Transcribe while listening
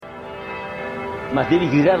ma devi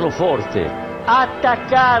gridarlo forte.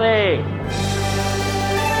 Attaccare!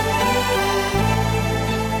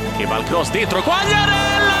 Che va il cross dentro,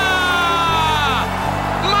 Quagliarella!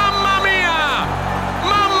 Mamma mia!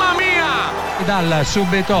 Mamma mia! Dal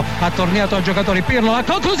subito ha tornato a giocatori Pirlo, la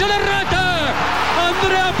conclusione in rete!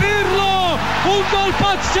 Andrea Pirlo, un gol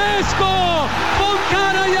pazzesco! Von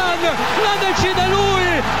Karajan, la decide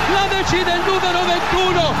lui, la decide il numero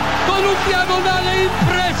 21 con un diagonale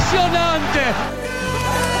impressionante!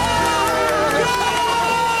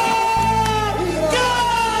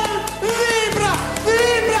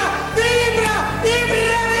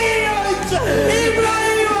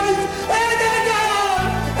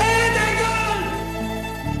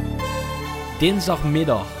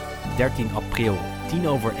 Dinsdagmiddag 13 april,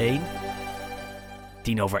 1:10.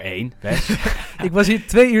 1:10, Wes. Ik was hier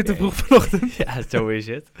 2 uur te vroeg vanochtend. Ja, zo is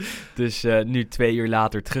het. Dus nu 2 uur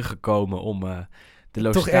later teruggekomen om de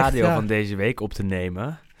Toch Stadio echt, ja. van deze week op te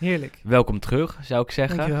nemen. Heerlijk. Welkom terug, zou ik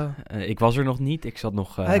zeggen. Dankjewel. Ik was er nog niet, ik zat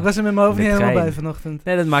nog Ik was er met mijn hoofd in niet de helemaal trein. bij vanochtend.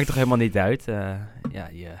 Nee, dat maakt toch helemaal niet uit.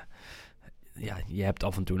 Je hebt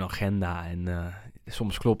af en toe een agenda en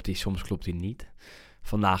soms klopt die niet.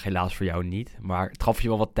 Vandaag helaas voor jou niet. Maar het gaf je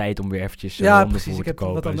wel wat tijd om weer eventjes Ja, om de precies. voer Ik te heb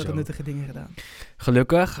kopen wat en andere zo. nuttige dingen gedaan.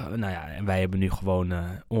 Gelukkig. Nou ja, en wij hebben nu gewoon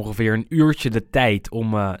ongeveer een uurtje de tijd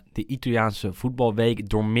om de Italiaanse voetbalweek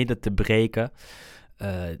doormidden te breken.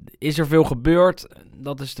 Is er veel gebeurd?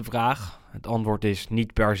 Dat is de vraag. Het antwoord is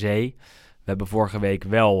niet per se. We hebben vorige week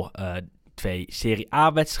wel 2 Serie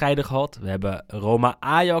A-wedstrijden gehad. We hebben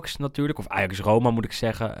Roma-Ajax natuurlijk, of Ajax-Roma moet ik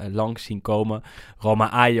zeggen, langs zien komen.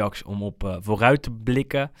 Roma-Ajax om op vooruit te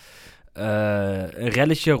blikken. Een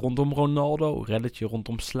relletje rondom Ronaldo, een relletje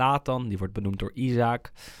rondom Zlatan, die wordt benoemd door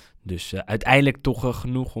Isaac. Dus uiteindelijk toch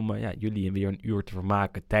genoeg om jullie weer een uur te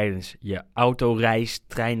vermaken tijdens je autoreis,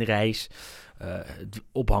 treinreis, het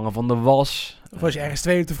ophangen van de was. Of als je ergens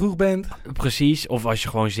 2 uur te vroeg bent. Precies, of als je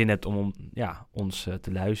gewoon zin hebt om ons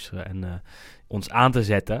te luisteren en ons aan te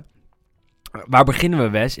zetten. Waar beginnen we,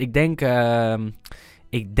 Wes?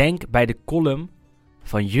 Ik denk bij de column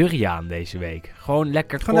van Jurriaan deze week. Gewoon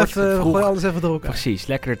lekker Gewoon kort, even, vroeg. gooi alles even door elkaar. Precies,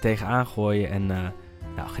 lekker er tegenaan gooien en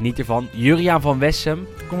geniet ervan. Jurriaan van Wessem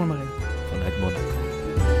Kom er maar in. vanuit Monaco.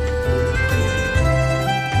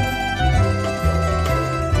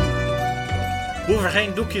 Hoeven er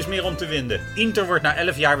geen doekjes meer om te winden. Inter wordt na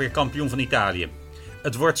 11 jaar weer kampioen van Italië.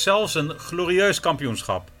 Het wordt zelfs een glorieus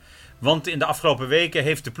kampioenschap. Want in de afgelopen weken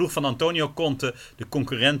heeft de ploeg van Antonio Conte de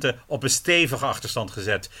concurrenten op een stevige achterstand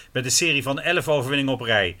gezet. Met een serie van 11 overwinningen op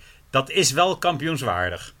rij. Dat is wel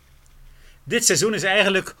kampioenswaardig. Dit seizoen is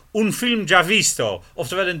eigenlijk un film già visto.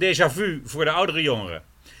 Oftewel een déjà vu voor de oudere jongeren.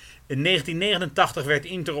 In 1989 werd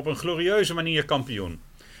Inter op een glorieuze manier kampioen.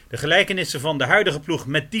 De gelijkenissen van de huidige ploeg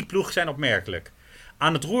met die ploeg zijn opmerkelijk.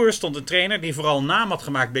 Aan het roer stond een trainer die vooral naam had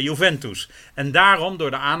gemaakt bij Juventus. En daarom door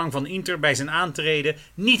de aanhang van Inter bij zijn aantreden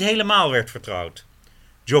niet helemaal werd vertrouwd.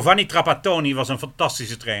 Giovanni Trapattoni was een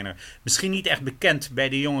fantastische trainer. Misschien niet echt bekend bij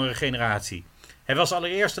de jongere generatie. Hij was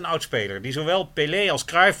allereerst een oudspeler die zowel Pelé als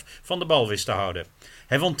Cruyff van de bal wist te houden.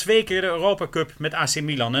 Hij won 2 keer de Europa Cup met AC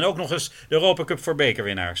Milan en ook nog eens de Europa Cup voor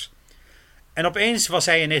bekerwinnaars. En opeens was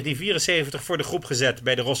hij in 1974 voor de groep gezet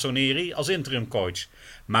bij de Rossoneri als interimcoach.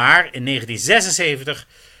 Maar in 1976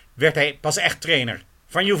 werd hij pas echt trainer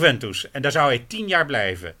van Juventus en daar zou hij 10 jaar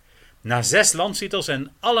blijven. Na 6 landstitels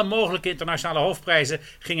en alle mogelijke internationale hoofdprijzen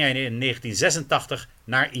ging hij in 1986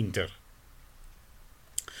 naar Inter.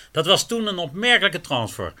 Dat was toen een opmerkelijke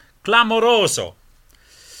transfer. Clamoroso.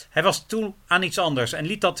 Hij was toen aan iets anders en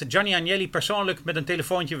liet dat Gianni Agnelli persoonlijk met een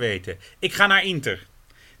telefoontje weten. Ik ga naar Inter.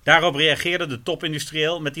 Daarop reageerde de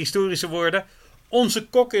topindustrieel met de historische woorden: onze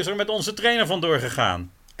kok is er met onze trainer vandoor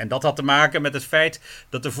gegaan. En dat had te maken met het feit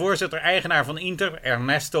dat de voorzitter-eigenaar van Inter,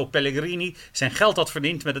 Ernesto Pellegrini, zijn geld had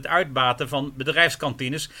verdiend met het uitbaten van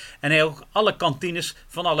bedrijfskantines en hij ook alle kantines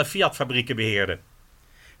van alle Fiat-fabrieken beheerde.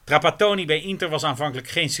 Trapattoni bij Inter was aanvankelijk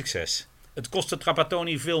geen succes. Het kostte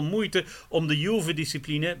Trapattoni veel moeite om de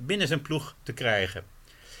Juve-discipline binnen zijn ploeg te krijgen.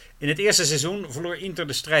 In het eerste seizoen verloor Inter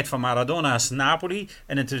de strijd van Maradona's Napoli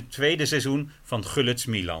en in het tweede seizoen van Gullit's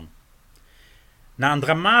Milan. Na een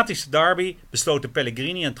dramatische derby besloten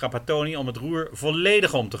Pellegrini en Trapattoni om het roer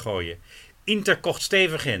volledig om te gooien. Inter kocht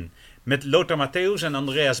stevig in, met Lothar Matthäus en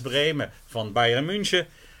Andreas Brehme van Bayern München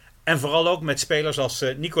en vooral ook met spelers als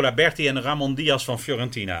Nicola Berti en Ramon Diaz van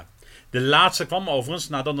Fiorentina. De laatste kwam overigens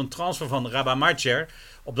nadat een transfer van Rabah Majer,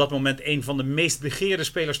 op dat moment een van de meest begeerde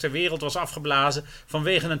spelers ter wereld, was afgeblazen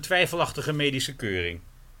vanwege een twijfelachtige medische keuring.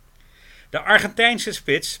 De Argentijnse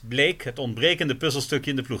spits bleek het ontbrekende puzzelstukje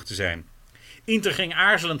in de ploeg te zijn. Inter ging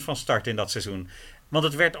aarzelend van start in dat seizoen Want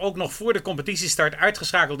het werd ook nog voor de competitiestart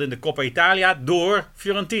uitgeschakeld in de Coppa Italia door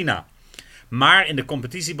Fiorentina. Maar in de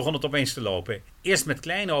competitie begon het opeens te lopen. Eerst met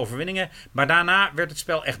kleine overwinningen, maar daarna werd het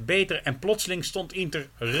spel echt beter en plotseling stond Inter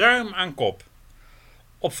ruim aan kop.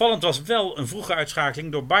 Opvallend was wel een vroege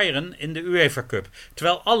uitschakeling door Bayern in de UEFA Cup,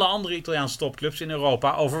 terwijl alle andere Italiaanse topclubs in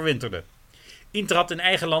Europa overwinterden. Inter had in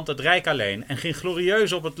eigen land het Rijk alleen en ging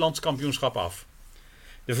glorieus op het landskampioenschap af.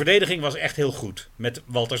 De verdediging was echt heel goed, met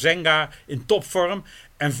Walter Zenga in topvorm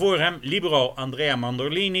en voor hem libero Andrea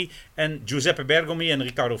Mandolini en Giuseppe Bergomi en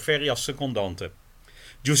Riccardo Ferri als secondanten.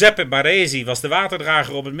 Giuseppe Baresi was de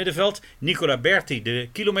waterdrager op het middenveld, Nicola Berti de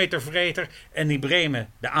kilometervreter en die Breme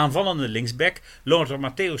de aanvallende linksback,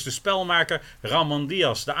 Lothar Matthäus de spelmaker, Ramon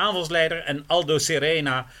Diaz de aanvalsleider en Aldo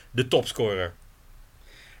Serena de topscorer.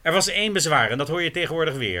 Er was één bezwaar en dat hoor je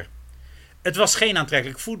tegenwoordig weer. Het was geen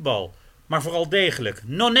aantrekkelijk voetbal, maar vooral degelijk.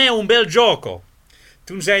 Non è un bel gioco.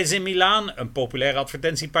 Toen zei ze in Milaan, een populaire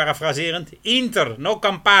advertentie parafraserend, Inter, no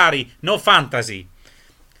Campari, no fantasy.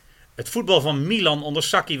 Het voetbal van Milan onder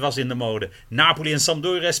Sacchi was in de mode. Napoli en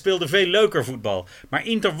Sampdoria speelden veel leuker voetbal. Maar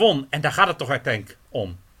Inter won en daar gaat het toch uiteindelijk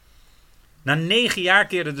om. Na 9 jaar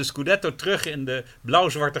keerde de Scudetto terug in de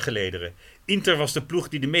blauw-zwarte gelederen. Inter was de ploeg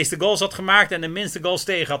die de meeste goals had gemaakt en de minste goals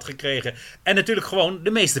tegen had gekregen. En natuurlijk gewoon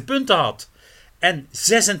de meeste punten had. En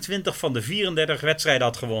 26 van de 34 wedstrijden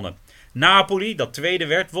had gewonnen. Napoli, dat tweede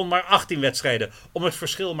werd, won maar 18 wedstrijden om het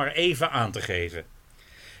verschil maar even aan te geven.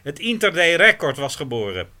 Het Inter dei record was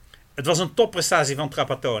geboren. Het was een topprestatie van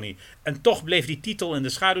Trapattoni. En toch bleef die titel in de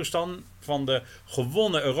schaduw staan van de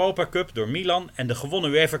gewonnen Europa Cup door Milan en de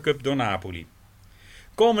gewonnen UEFA Cup door Napoli.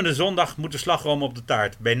 Komende zondag moet de slagroom op de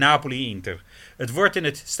taart bij Napoli-Inter. Het wordt in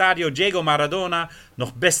het Stadio Diego Maradona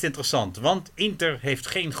nog best interessant, want Inter heeft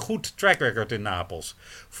geen goed track record in Napels.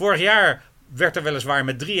 Vorig jaar werd er weliswaar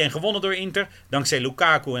met 3-1 gewonnen door Inter, dankzij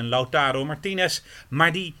Lukaku en Lautaro Martinez,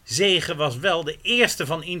 maar die zege was wel de eerste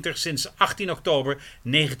van Inter sinds 18 oktober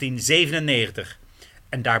 1997.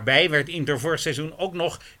 En daarbij werd Inter vorig seizoen ook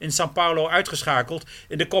nog in São Paulo uitgeschakeld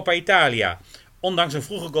in de Coppa Italia, ondanks een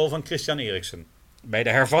vroege goal van Christian Eriksen, bij de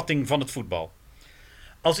hervatting van het voetbal.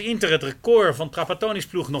 Als Inter het record van Trapattoni's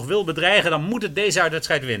ploeg nog wil bedreigen, dan moet het deze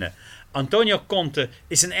uitwedstrijd winnen. Antonio Conte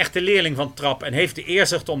is een echte leerling van Trap en heeft de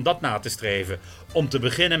eerzucht om dat na te streven. Om te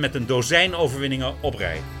beginnen met een dozijn overwinningen op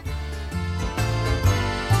rij.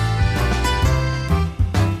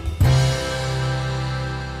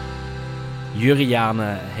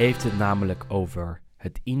 Juriane heeft het namelijk over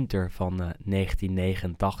het Inter van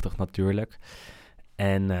 1989 natuurlijk.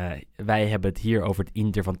 En wij hebben het hier over het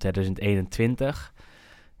Inter van 2021.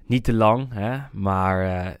 Niet te lang, hè?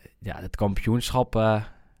 Maar het kampioenschap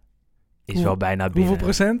is wel bijna binnen. Hoeveel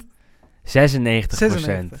procent?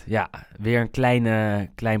 96%. Ja, weer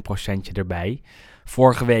een klein procentje erbij.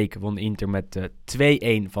 Vorige week won Inter met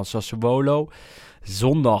 2-1 van Sassuolo.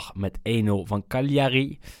 Zondag met 1-0 van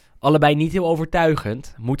Cagliari. Allebei niet heel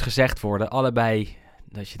overtuigend, moet gezegd worden. Allebei,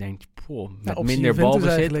 dat je denkt, met minder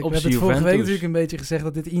balbezit. We hebben het vorige week natuurlijk een beetje gezegd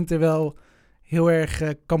dat dit Inter wel heel erg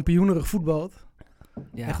kampioenerig voetbalt.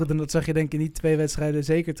 Ja. En goed, en dat zag je denk ik in die 2 wedstrijden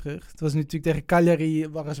zeker terug. Het was natuurlijk tegen Cagliari,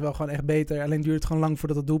 waren ze wel gewoon echt beter. Alleen duurde het gewoon lang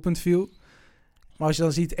voordat het doelpunt viel. Maar als je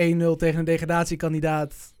dan ziet 1-0 tegen een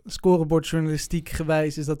degradatiekandidaat, scorebordjournalistiek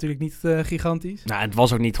gewijs, is dat natuurlijk niet gigantisch. Nou, het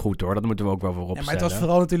was ook niet goed hoor, dat moeten we ook wel voorop stellen. Maar het was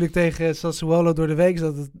vooral natuurlijk tegen Sassuolo door de week,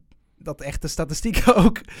 dat echt de statistieken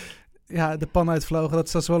ook de pan uitvlogen. Dat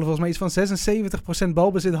Sassuolo volgens mij iets van 76%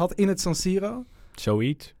 balbezit had in het San Siro.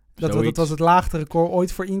 Zoiets. Dat was het laagste record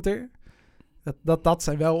ooit voor Inter. Dat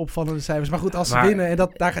zijn wel opvallende cijfers. Maar goed, als ze winnen, en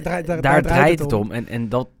daar draait het om. En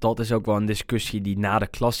dat is ook wel een discussie die na de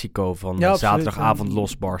Classico van zaterdagavond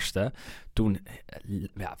losbarstte. Toen,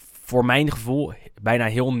 voor mijn gevoel, bijna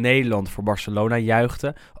heel Nederland voor Barcelona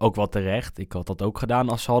juichte. Ook wel terecht. Ik had dat ook gedaan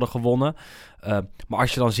als ze hadden gewonnen. Maar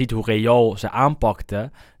als je dan ziet hoe Real ze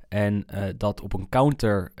aanpakte en dat op een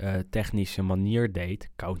counter-technische manier deed.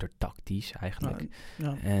 Counter-tactisch eigenlijk.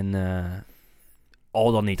 Ja. En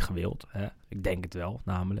al dan niet gewild. Hè? Ik denk het wel,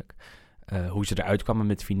 namelijk. Hoe ze eruit kwamen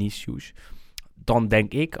met Vinicius. Dan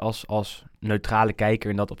denk ik als neutrale kijker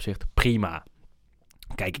in dat opzicht prima.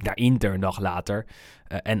 Kijk ik naar Inter een dag later.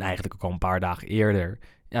 En eigenlijk ook al een paar dagen eerder.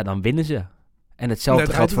 Ja, dan winnen ze. En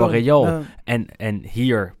hetzelfde geldt voor Real. Ja. En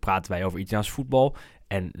hier praten wij over Italiaans voetbal.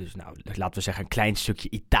 En dus laten we zeggen een klein stukje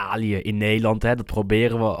Italië in Nederland. Hè? Dat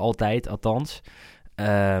proberen we altijd, althans.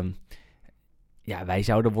 Wij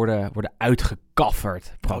zouden worden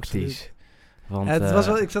uitgekafferd, praktisch. Want, het was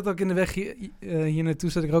wel, ik zat ook in de weg hier naartoe,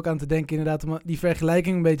 zat ik er ook aan te denken, inderdaad, om die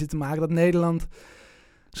vergelijking een beetje te maken. Dat Nederland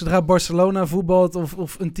zodra Barcelona voetbalt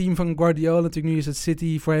of een team van Guardiola, natuurlijk nu is het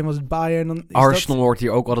City, voorheen was het Bayern. Dan is Arsenal hoort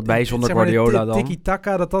hier ook altijd bij zonder Guardiola dan.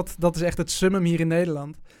 Tiki-taka, dat is echt het summum hier in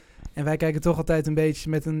Nederland. En wij kijken toch altijd een beetje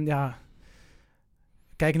met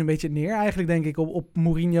kijken een beetje neer eigenlijk, denk ik, op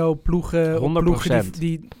Mourinho ploegen. 100%. Op ploegen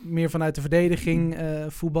die meer vanuit de verdediging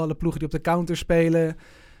voetballen, ploegen die op de counter spelen.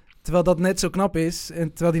 Terwijl dat net zo knap is. En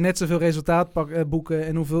terwijl die net zoveel resultaat boeken.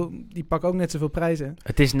 En die pakken ook net zoveel prijzen.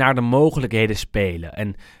 Het is naar de mogelijkheden spelen.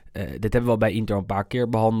 En dit hebben we al bij Inter een paar keer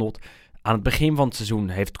behandeld. Aan het begin van het seizoen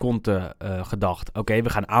heeft Conte gedacht, oké, we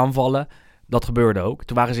gaan aanvallen. Dat gebeurde ook.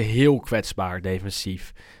 Toen waren ze heel kwetsbaar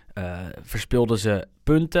defensief. Verspeelden ze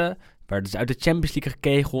punten. Werden ze uit de Champions League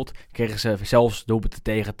gekegeld. Kregen ze zelfs doelpunten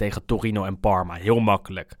tegen Torino en Parma. Heel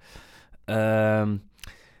makkelijk.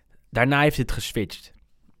 Daarna heeft het geswitcht.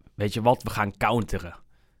 Weet je wat, we gaan counteren.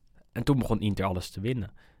 En toen begon Inter alles te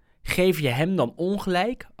winnen. Geef je hem dan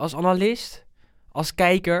ongelijk als analist? Als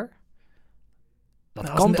kijker?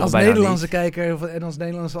 Dat kan toch als bijna Nederlandse niet? kijker en als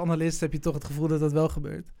Nederlandse analist heb je toch het gevoel dat dat wel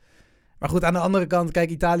gebeurt. Maar goed, aan de andere kant, kijk,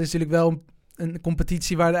 Italië is natuurlijk wel een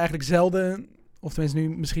competitie waar er eigenlijk zelden, of tenminste nu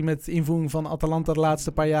misschien met de invoering van Atalanta de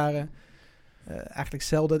laatste paar jaren, eigenlijk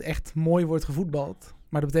zelden echt mooi wordt gevoetbald.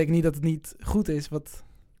 Maar dat betekent niet dat het niet goed is wat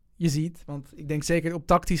je ziet. Want ik denk zeker op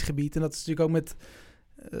tactisch gebied, en dat is natuurlijk ook met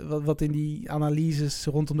wat in die analyses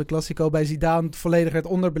rondom de Classico bij Zidane volledig werd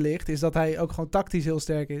onderbelicht, is dat hij ook gewoon tactisch heel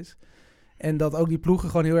sterk is. En dat ook die ploegen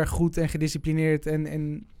gewoon heel erg goed en gedisciplineerd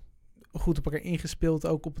en goed op elkaar ingespeeld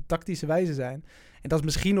ook op een tactische wijze zijn. En dat is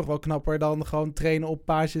misschien nog wel knapper dan gewoon trainen op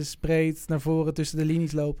paasjes breed naar voren tussen de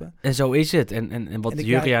linies lopen. En zo is het. En wat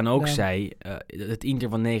Juriaan ook zei, het Inter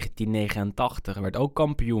van 1989 werd ook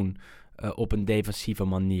kampioen op een defensieve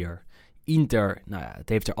manier. Inter, het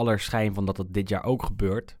heeft er aller schijn van dat het dit jaar ook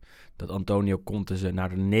gebeurt. Dat Antonio Conte ze naar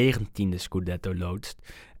de 19e Scudetto loodst.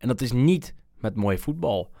 En dat is niet met mooi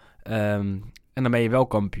voetbal. En dan ben je wel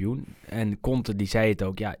kampioen. En Conte die zei het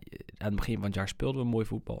ook. Ja, aan het begin van het jaar speelden we mooi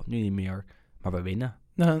voetbal. Nu niet meer, maar we winnen.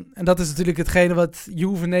 Nou, en dat is natuurlijk hetgene wat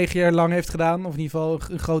Juve 9 jaar lang heeft gedaan. Of in ieder geval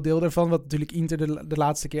een groot deel daarvan. Wat natuurlijk Inter de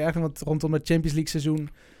laatste keer eigenlijk. Want rondom het Champions League seizoen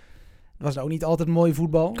was het ook niet altijd mooi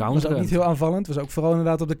voetbal. Het was ook niet heel aanvallend. Het was ook vooral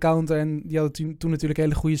inderdaad op de counter. En die hadden toen natuurlijk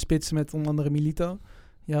hele goede spitsen met onder andere Milito.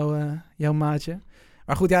 Jouw maatje.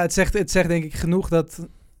 Maar goed, ja, het zegt denk ik genoeg dat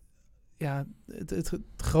het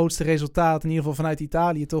grootste resultaat, in ieder geval vanuit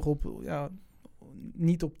Italië, toch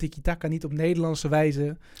niet op tiki-taka, niet op Nederlandse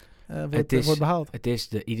wijze wordt behaald. Het is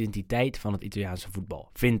de identiteit van het Italiaanse voetbal,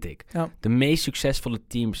 vind ik. Ja. De meest succesvolle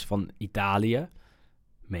teams van Italië,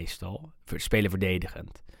 meestal, spelen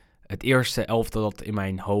verdedigend. Het eerste elftal dat in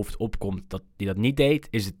mijn hoofd opkomt die dat niet deed,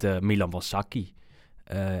 is het Milan van Sacchi.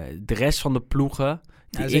 De rest van de ploegen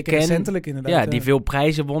die ik ken, recentelijk inderdaad. Die veel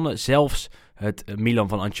prijzen wonnen. Zelfs het Milan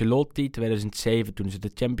van Ancelotti 2007, toen ze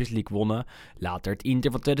de Champions League wonnen. Later het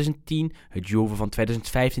Inter van 2010, het Juve van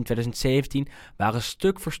 2015, 2017... waren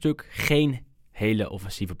stuk voor stuk geen hele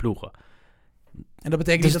offensieve ploegen. En dat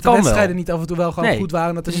betekent niet dat de wedstrijden niet af en toe wel gewoon goed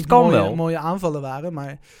waren. Dat er niet mooie aanvallen waren.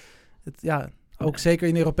 Maar ook zeker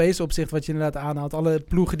in Europese opzicht wat je inderdaad aanhaalt. Alle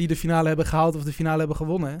ploegen die de finale hebben gehaald of de finale hebben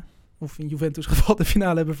gewonnen, of in Juventus geval de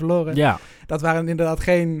finale hebben verloren. Ja. Dat waren inderdaad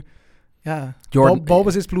geen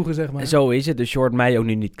balbezitsploegen, zeg maar. Zo is het. Dus je hoort mij ook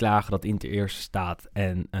nu niet klagen dat Inter eerste staat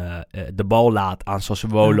en de bal laat aan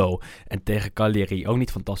Sassuolo en tegen Cagliari ook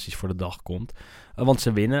niet fantastisch voor de dag komt. Want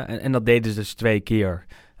ze winnen. En dat deden ze dus 2 keer.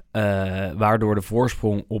 Waardoor de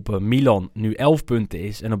voorsprong op Milan nu 11 punten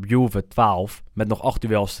is en op Juve 12 met nog 8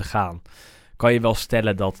 duels te gaan. Kan je wel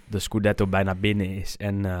stellen dat de Scudetto bijna binnen is.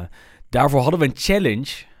 En daarvoor hadden we een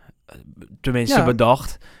challenge, tenminste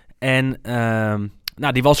bedacht. En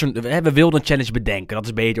die was we wilden een challenge bedenken. Dat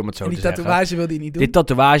is beter om het zo te zeggen. Die tatoeage wilde je niet doen? Die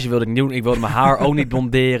tatoeage wilde ik niet doen. Ik wilde mijn haar ook niet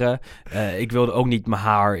blonderen. Ik wilde ook niet mijn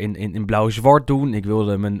haar in blauw-zwart doen. Ik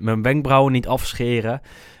wilde mijn wenkbrauwen niet afscheren.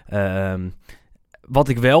 Wat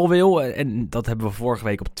ik wel wil, en dat hebben we vorige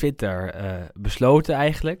week op Twitter besloten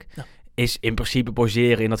eigenlijk, is in principe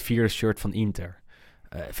poseren in dat 4e shirt van Inter.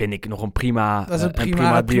 Vind ik nog een prima dat is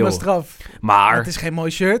een prima straf. Maar het is geen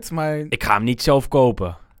mooi shirt, maar ik ga hem niet zelf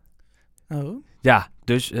kopen. Oh. Ja,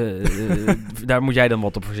 dus daar moet jij dan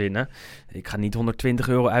wat op verzinnen. Ik ga niet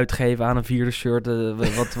 €120 uitgeven aan een 4e shirt,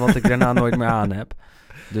 wat ik daarna nooit meer aan heb.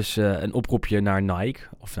 Dus een oproepje naar Nike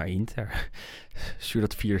of naar Inter. Stuur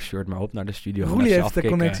dat 4e shirt maar op naar de studio. Roelie heeft de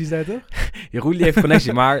connecties daar, toch? Ja, Roelie heeft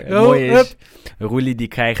connecties, maar het mooie is, Roelie die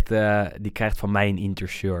krijgt van mij een Inter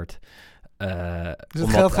shirt. Dus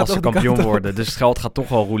omdat als ze kampioen worden. Dus het geld gaat toch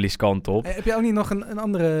wel Roelie's kant op. Heb je ook niet nog een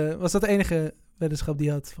andere... Was dat de enige weddenschap die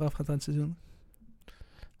je had voorafgaand aan het seizoen?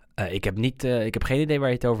 Ik heb geen idee waar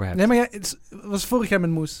je het over hebt. Nee, maar het was vorig jaar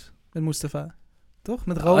met Mustafa. Toch?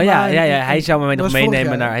 Met Roma. Oh ja, hij zou mij nog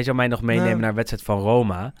meenemen naar naar de wedstrijd van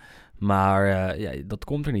Roma. Maar dat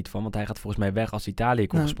komt er niet van, want hij gaat volgens mij weg als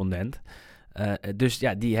Italië-correspondent. Dus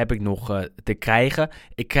ja, die heb ik nog te krijgen.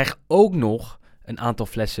 Ik krijg ook nog een aantal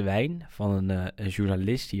flessen wijn van een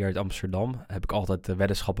journalist hier uit Amsterdam. Daar heb ik altijd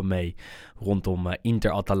weddenschappen mee rondom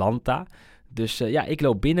Inter-Atalanta. Dus ik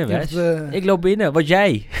loop binnen, Wes. Ik loop binnen. Wat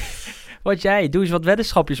jij? Wat jij? Doe eens wat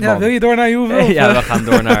weddenschapjes, man. Ja, wil je door naar Juve? Ja, we gaan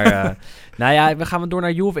door naar... we gaan door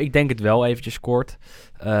naar Juve. Ik denk het wel, eventjes kort.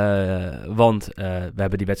 Want we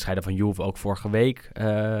hebben die wedstrijden van Juve ook vorige week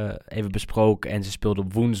even besproken. En ze speelden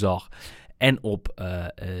op woensdag en op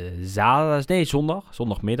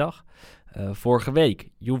zondagmiddag. Vorige week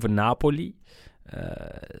Juve-Napoli.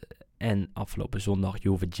 En afgelopen zondag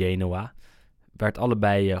Juve-Genoa. Werd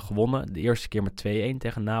allebei gewonnen. De eerste keer met 2-1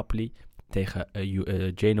 tegen Napoli. Tegen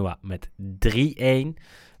Genoa met 3-1.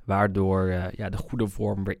 Waardoor de goede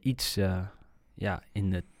vorm weer iets in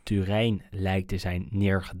de Turijn lijkt te zijn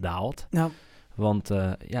neergedaald. Ja. Want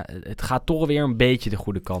het gaat toch weer een beetje de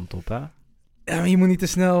goede kant op, hè? Ja, maar je moet niet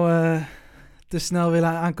te snel willen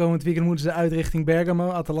aankomen. Het weekend moeten ze uit richting Bergamo,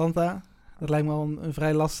 Atalanta. Dat lijkt me wel een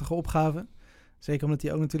vrij lastige opgave. Zeker omdat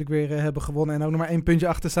die ook natuurlijk weer hebben gewonnen. En ook nog maar 1 puntje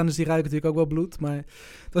achter staan. Dus die ruiken natuurlijk ook wel bloed. Maar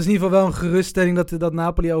het was in ieder geval wel een geruststelling dat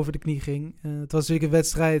Napoli over de knie ging. Het was natuurlijk een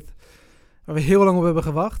wedstrijd waar we heel lang op hebben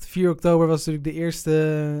gewacht. 4 oktober was natuurlijk de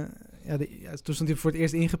eerste... toen stond hij voor het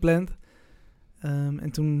eerst ingepland. En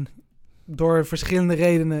toen door verschillende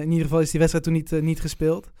redenen... In ieder geval is die wedstrijd toen niet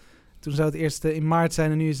gespeeld. Toen zou het eerst in maart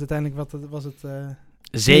zijn. En nu is het uiteindelijk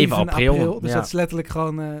 7 april. Dus dat is letterlijk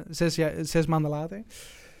gewoon 6 maanden later.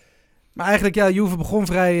 Maar eigenlijk, Juve begon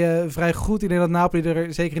vrij goed. Ik denk dat Napoli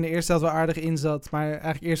er zeker in de eerste helft wel aardig in zat. Maar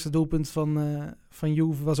eigenlijk het eerste doelpunt van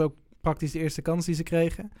Juve was ook praktisch de eerste kans die ze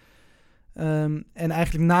kregen. En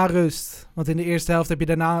eigenlijk na rust, want in de eerste helft heb je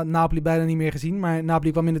daarna Napoli bijna niet meer gezien. Maar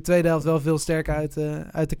Napoli kwam in de tweede helft wel veel sterker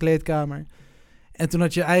uit de kleedkamer. En toen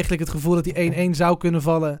had je eigenlijk het gevoel dat die 1-1 zou kunnen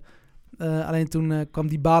vallen. Alleen toen kwam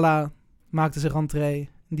Dybala, maakte zijn rentree.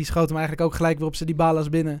 En die schoot hem eigenlijk ook gelijk weer op zijn Dybala's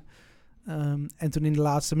binnen. En toen in de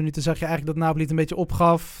laatste minuten zag je eigenlijk dat Napoli het een beetje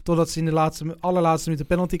opgaf. Totdat ze in de allerlaatste minuut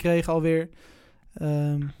een penalty kregen alweer.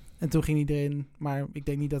 En toen ging iedereen. Maar ik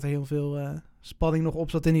denk niet dat er heel veel spanning nog op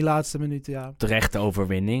zat in die laatste minuten. Ja. Terechte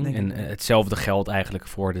overwinning. En hetzelfde geldt eigenlijk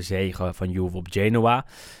voor de zege van Juve op Genoa.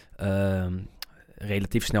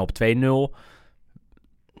 Relatief snel op 2-0.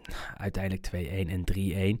 Uiteindelijk 2-1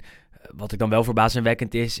 en 3-1. Wat ik dan wel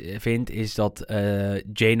verbazingwekkend vind, is dat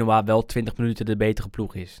Genoa wel 20 minuten de betere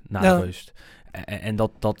ploeg is na rust. En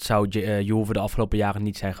dat zou Juve de afgelopen jaren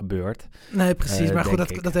niet zijn gebeurd. Nee, precies. Maar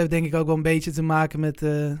goed, dat heeft denk ik ook wel een beetje te maken met...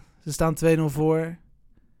 ze staan 2-0 voor.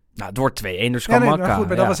 Nou, door 2-1 dus kan makkelijk. Maar goed,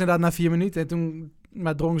 maar dat was inderdaad na 4 minuten. En toen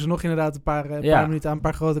drongen ze nog inderdaad een paar minuten aan, een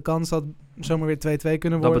paar grote kansen. Had zomaar weer 2-2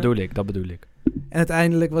 kunnen worden. Dat bedoel ik. En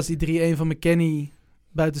uiteindelijk was die 3-1 van McKennie...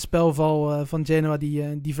 buitenspelval van Genoa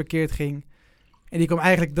die verkeerd ging. En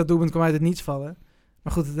dat doelpunt kwam uit het niets vallen.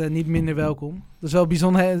 Maar goed, niet minder welkom. Dat is wel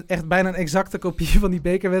bijzonder, echt bijna een exacte kopie van die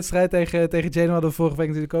bekerwedstrijd tegen Genoa. Dat vorige week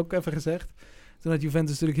natuurlijk ook even gezegd. Toen had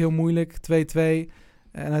Juventus natuurlijk heel moeilijk, 2-2.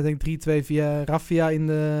 En ik denk 3-2 via Raffia in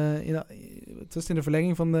de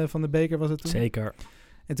verlenging van de beker was het toen. Zeker.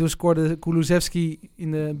 En toen scoorde Kulusevski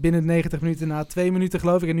binnen 90 minuten na 2 minuten,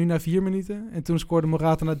 geloof ik. En nu na 4 minuten. En toen scoorde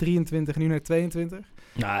Morata na 23 en nu na 22.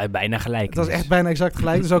 Nou, bijna gelijk. Het was echt bijna exact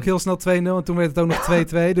gelijk. Dus ook heel snel 2-0. En toen werd het ook nog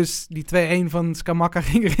 2-2. Dus die 2-1 van Scamacca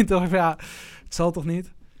ging erin. Toch, het zal toch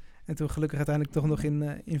niet. En toen gelukkig uiteindelijk toch nog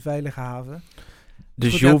in veilige haven.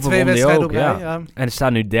 Dus Juve won die ook, ja. En ze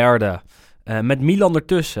staan nu derde. Met Milan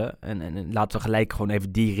ertussen. En laten we gelijk gewoon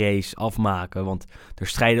even die race afmaken. Want er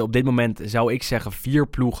strijden op dit moment, zou ik zeggen, 4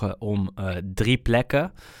 ploegen om 3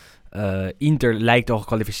 plekken. Inter lijkt al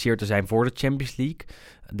gekwalificeerd te zijn voor de Champions League.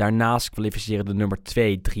 Daarnaast kwalificeren de nummer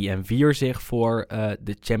 2, 3 en 4 zich voor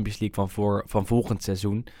de Champions League van volgend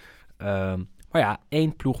seizoen. Maar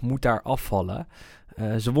 1 ploeg moet daar afvallen.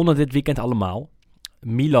 Ze wonnen dit weekend allemaal.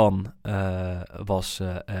 Milan was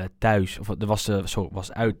thuis,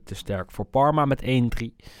 was uit te sterk voor Parma met 1-3.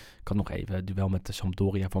 Ik had nog even het duel met de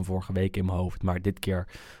Sampdoria van vorige week in mijn hoofd. Maar dit keer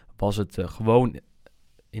was het gewoon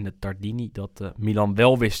in het Tardini dat Milan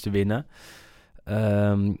wel wist te winnen.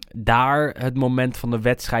 Daar het moment van de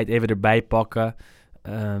wedstrijd even erbij pakken.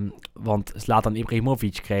 Want Zlatan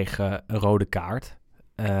Ibrahimovic kreeg een rode kaart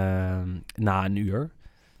na een uur.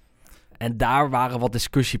 En daar waren wat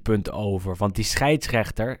discussiepunten over. Want die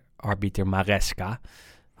scheidsrechter, arbiter Maresca,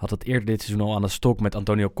 had het eerder dit seizoen al aan de stok met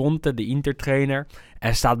Antonio Conte, de Inter-trainer.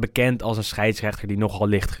 En staat bekend als een scheidsrechter die nogal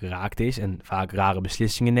licht geraakt is en vaak rare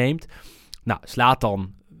beslissingen neemt. Nou,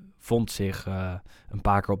 Zlatan vond zich een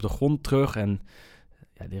paar keer op de grond terug. En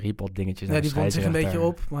die riep al dingetjes. Ja, die vond zich een beetje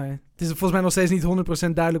op. Maar het is volgens mij nog steeds niet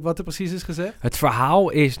 100% duidelijk wat er precies is gezegd. Het verhaal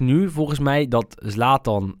is nu volgens mij dat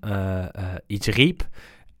Zlatan iets riep.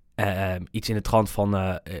 Iets in de trant van...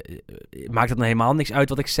 maakt het nou helemaal niks uit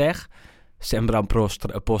wat ik zeg? Sembra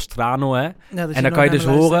postrano, hè? Ja, en dan kan je dus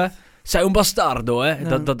horen... Sei un bastardo, hè?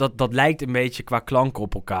 Ja. Dat lijkt een beetje qua klanken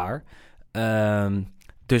op elkaar.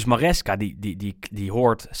 Dus Maresca, die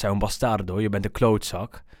hoort Sei un bastardo, je bent een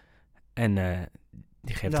klootzak. En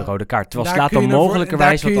die geeft de rode kaart. Terwijl slaat dan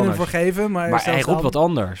mogelijkerwijs wat anders. Daar kun je hem voor geven, maar hij roept wat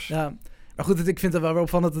anders. Ja. Maar goed, ik vind het wel weer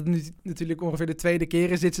opvallend dat het nu natuurlijk ongeveer de tweede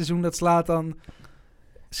keer is dit seizoen dat Zlatan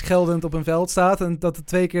scheldend op een veld staat. En dat de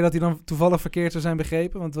 2 keer dat hij dan toevallig verkeerd zou zijn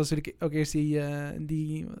begrepen. Want het was natuurlijk ook eerst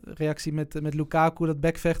die reactie met Lukaku, dat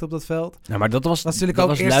bekvecht op dat veld. Ja, maar dat was natuurlijk ook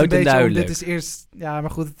eerst luid een beetje duidelijk. Dit is eerst, ja, maar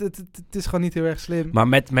goed, het is gewoon niet heel erg slim. Maar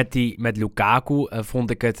met Lukaku vond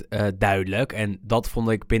ik het duidelijk. En dat vond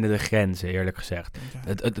ik binnen de grenzen, eerlijk gezegd.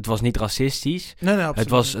 Ja. Het was niet racistisch. Nee,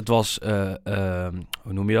 absoluut. Het was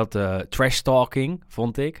hoe noem je dat? Trash talking,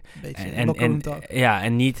 vond ik.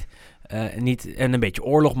 En niet... en een beetje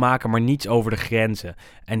oorlog maken, maar niets over de grenzen.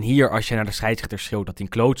 En hier, als je naar de scheidsrechter schreeuwt dat hij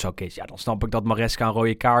een klootzak is... ja, dan snap ik dat Maresca een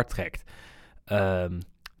rode kaart trekt.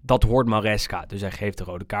 Dat hoort Maresca, dus hij geeft de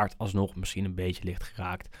rode kaart alsnog misschien een beetje licht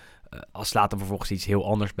geraakt. Als Zlatan vervolgens iets heel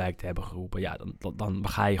anders blijkt te hebben geroepen... ja, dan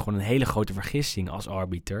ga je gewoon een hele grote vergissing als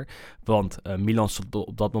arbiter. Want Milan stond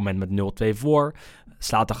op dat moment met 0-2 voor...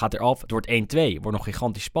 Zlatan gaat eraf, het wordt 1-2, wordt nog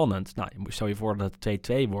gigantisch spannend. Nou, stel je voor dat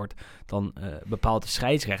het 2-2 wordt, dan bepaalt de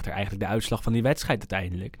scheidsrechter eigenlijk de uitslag van die wedstrijd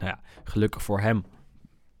uiteindelijk. Nou ja, gelukkig voor hem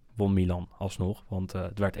won Milan alsnog, want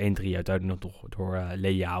het werd 1-3 uiteindelijk nog door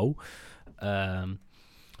Leao.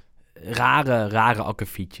 Rare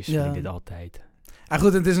akkefietjes vind ik dit altijd. Ja,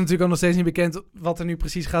 goed, het is natuurlijk ook nog steeds niet bekend wat er nu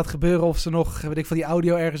precies gaat gebeuren. Of ze nog, weet ik, van die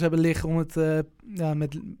audio ergens hebben liggen om het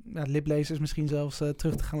met liplezers misschien zelfs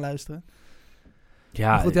terug te gaan luisteren. Ja,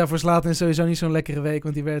 maar goed, voor Zlatan is sowieso niet zo'n lekkere week.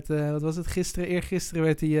 Want die werd, wat was het, eergisteren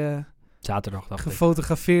werd hij zaterdag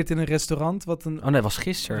gefotografeerd in een restaurant. Was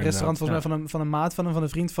gisteren. Een restaurant volgens mij van een maat van hem, van een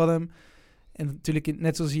vriend van hem. En natuurlijk,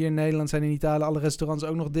 net zoals hier in Nederland zijn in Italië alle restaurants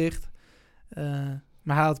ook nog dicht.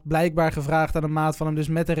 Maar hij had blijkbaar gevraagd aan een maat van hem, dus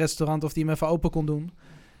met een restaurant, of hij hem even open kon doen.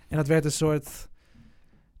 En dat werd een soort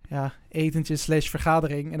etentje /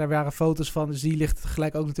 vergadering. En daar waren foto's van, dus die ligt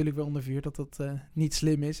gelijk ook natuurlijk weer onder vuur. Dat niet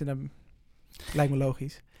slim is. En dan lijkt me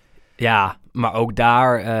logisch. Ja, maar ook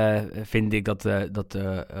daar vind ik dat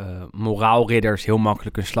moraalridders heel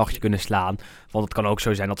makkelijk een slagje kunnen slaan. Want het kan ook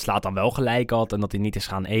zo zijn dat Zlatan wel gelijk had en dat hij niet is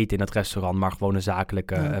gaan eten in het restaurant, maar gewoon een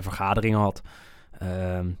zakelijke vergadering had.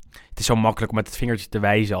 Het is zo makkelijk om met het vingertje te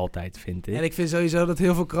wijzen altijd, vind ik. En ik vind sowieso dat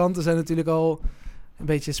heel veel kranten zijn natuurlijk al een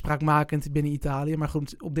beetje spraakmakend binnen Italië. Maar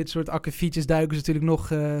goed, op dit soort akkefietjes duiken ze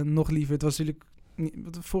natuurlijk nog liever. Het was natuurlijk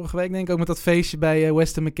vorige week denk ik ook met dat feestje bij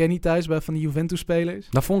Weston McKennie thuis, bij van die Juventus-spelers.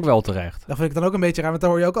 Dat vond ik wel terecht. Dat vond ik dan ook een beetje raar, want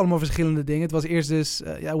daar hoor je ook allemaal verschillende dingen. Het was eerst dus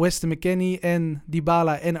Weston McKennie en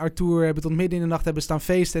Dybala en Arthur hebben tot midden in de nacht hebben staan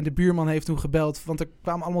feesten en de buurman heeft toen gebeld, want er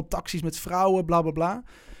kwamen allemaal taxis met vrouwen, bla bla bla.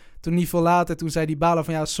 Toen niet veel later, toen zei Dybala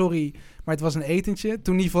van sorry, maar het was een etentje.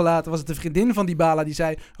 Toen niet veel later was het de vriendin van Dybala die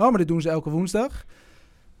zei, maar dit doen ze elke woensdag.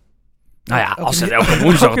 Nou ja, als ze het elke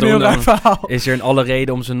woensdag doen, dan is er een alle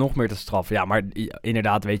reden om ze nog meer te straffen. Ja, maar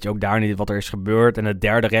inderdaad weet je ook daar niet wat er is gebeurd. En het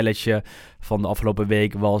derde relletje van de afgelopen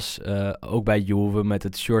week was ook bij Juve met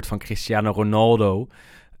het shirt van Cristiano Ronaldo.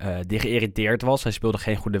 Die geïrriteerd was. Hij speelde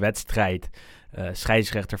geen goede wedstrijd.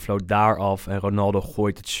 Scheidsrechter floot daar af en Ronaldo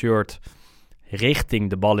gooit het shirt richting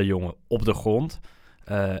de ballenjongen op de grond.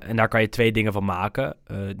 En daar kan je 2 dingen van maken.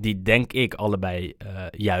 Die denk ik allebei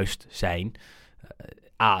juist zijn.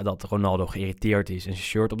 A, dat Ronaldo geïrriteerd is en zijn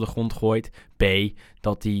shirt op de grond gooit. B,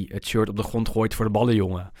 dat hij het shirt op de grond gooit voor de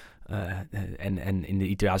ballenjongen. En in de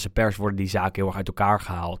Italiaanse pers worden die zaken heel erg uit elkaar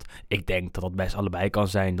gehaald. Ik denk dat dat best allebei kan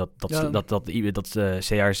zijn. Dat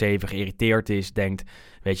CR7 geïrriteerd is, denkt,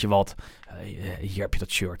 weet je wat, hier heb je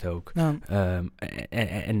dat shirt ook. Ja.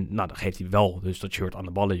 En dan geeft hij wel dus dat shirt aan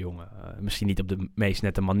de ballenjongen. Misschien niet op de meest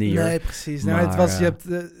nette manier. Nee, precies. Maar het was,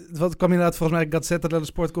 wat kwam inderdaad volgens mij Gazzetta dello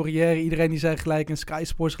Sport Corriere. Iedereen die zei gelijk, en Sky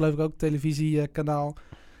Sports geloof ik ook, televisiekanaal.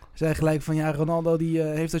 Zei gelijk van, Ronaldo die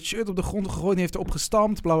heeft dat shirt op de grond gegooid, die heeft erop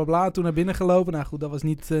gestampt, bla bla bla, toen naar binnen gelopen. Nou goed, dat was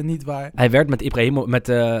niet waar. Hij werd met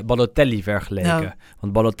Balotelli vergeleken. Ja.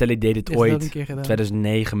 Want Balotelli deed het ooit,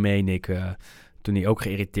 2009 meen ik, toen hij ook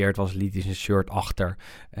geïrriteerd was, liet hij zijn shirt achter.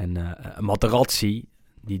 En Materazzi,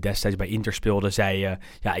 die destijds bij Inter speelde, zei,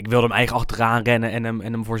 ik wilde hem eigen achteraan rennen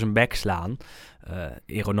en hem voor zijn bek slaan.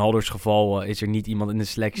 In Ronaldo's geval is er niet iemand in de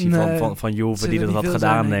selectie van Juve die dat had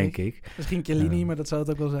gedaan, denk ik. Misschien Chiellini, maar dat zou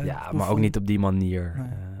het ook wel zijn. Ja, maar ook niet op die manier.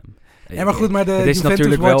 Ja, maar goed, maar de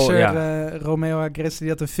Juventus-watcher Roma-Ajax, die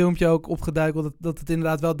had een filmpje ook opgeduikeld dat het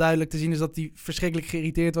inderdaad wel duidelijk te zien is dat hij verschrikkelijk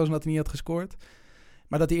geïrriteerd was omdat hij niet had gescoord.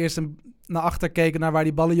 Maar dat hij eerst naar achter keek naar waar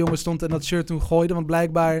die ballenjongen stond en dat shirt toen gooide. Want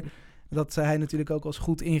blijkbaar, dat zei hij natuurlijk ook als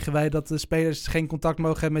goed ingewijd, dat de spelers geen contact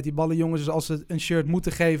mogen hebben met die ballenjongens. Dus als ze een shirt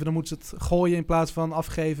moeten geven, dan moeten ze het gooien in plaats van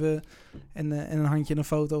afgeven en een handje en een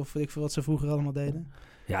foto of weet ik veel wat ze vroeger allemaal deden.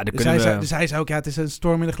 Ja, dus hij zei ook, het is een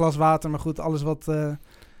storm in een glas water, maar goed, alles wat...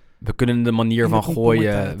 we kunnen de manier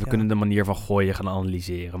van gooien gaan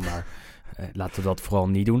analyseren, maar laten we dat vooral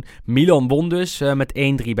niet doen. Milan won dus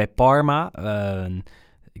met 1-3 bij Parma.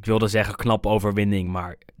 Ik wilde zeggen knappe overwinning,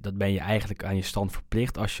 maar dat ben je eigenlijk aan je stand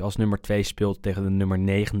verplicht als je als nummer 2 speelt tegen de nummer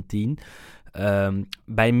 19.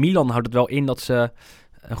 Bij Milan houdt het wel in dat ze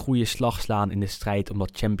een goede slag slaan in de strijd om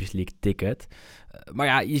dat Champions League ticket. Maar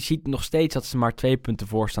ja, je ziet nog steeds dat ze maar 2 punten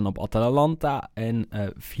voor staan op Atalanta en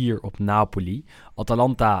 4 op Napoli.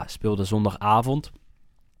 Atalanta speelde zondagavond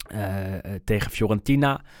tegen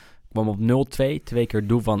Fiorentina. Kwam op 0-2, 2 keer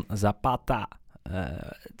doel van Zapata.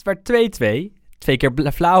 Het werd 2-2. 2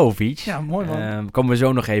 keer Vlahovic. Ja, mooi man. Komen we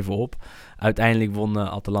zo nog even op. Uiteindelijk won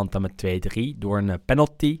Atalanta met 2-3 door een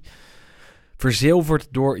penalty. Verzilverd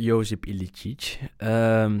door Josip Ilicic.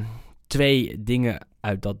 2 dingen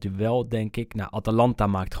uit dat duel, denk ik. Nou, Atalanta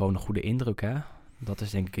maakt gewoon een goede indruk, hè? Dat is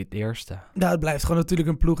denk ik het eerste. Nou, het blijft gewoon natuurlijk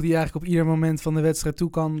een ploeg die eigenlijk op ieder moment van de wedstrijd toe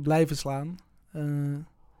kan blijven slaan.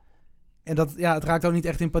 En dat, het raakt ook niet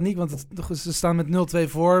echt in paniek, want ze staan met 0-2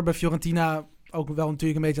 voor. Bij Fiorentina ook wel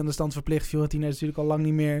natuurlijk een beetje aan de stand verplicht. Fiorentina is natuurlijk al lang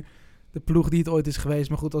niet meer de ploeg die het ooit is geweest.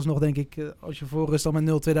 Maar goed, alsnog denk ik, als je voor rust al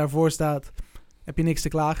met 0-2 daarvoor staat, heb je niks te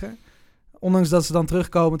klagen. Ondanks dat ze dan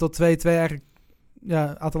terugkomen tot 2-2 eigenlijk,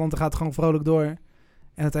 Atalanta gaat gewoon vrolijk door.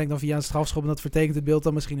 En uiteindelijk dan via een strafschop, en dat vertekent het beeld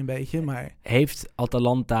dan misschien een beetje. Maar heeft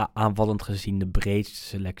Atalanta aanvallend gezien de breedste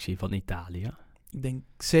selectie van Italië? Ik denk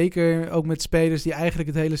zeker ook met spelers die eigenlijk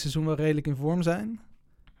het hele seizoen wel redelijk in vorm zijn.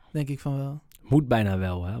 Denk ik van wel. Moet bijna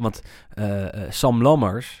wel, hè? Want Sam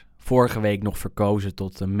Lammers, vorige week nog verkozen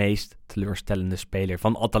tot de meest teleurstellende speler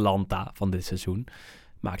van Atalanta van dit seizoen.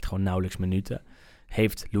 Maakt gewoon nauwelijks minuten.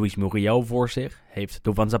 Heeft Luis Muriel voor zich. Heeft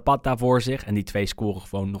Duvan Zapata voor zich. En die 2 scoren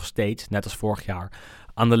gewoon nog steeds, net als vorig jaar,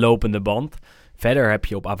 aan de lopende band. Verder heb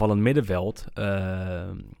je op aanvallend middenveld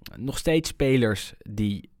nog steeds spelers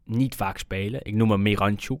die niet vaak spelen. Ik noem een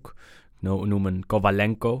Miranchuk. Ik noem een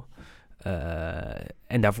Kovalenko.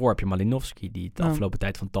 En daarvoor heb je Malinowski, die het de afgelopen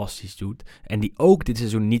tijd fantastisch doet. En die ook dit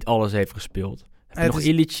seizoen niet alles heeft gespeeld. Heb je nog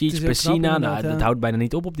Ilicic, Pessina. Dat houdt bijna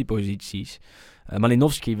niet op die posities.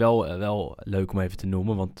 Malinowski wel leuk om even te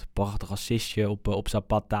noemen, want prachtig assistje op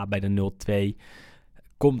Zapata bij de 0-2.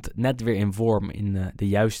 Komt net weer in vorm in de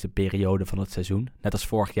juiste periode van het seizoen. Net als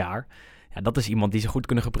vorig jaar. Ja, dat is iemand die ze goed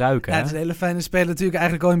kunnen gebruiken. Ja, het is een hele fijne speler natuurlijk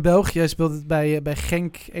eigenlijk al in België. Hij speelde het bij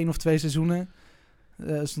Genk 1 of 2 seizoenen.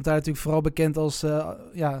 Stond daar natuurlijk vooral bekend als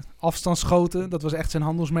afstandsschoten. Dat was echt zijn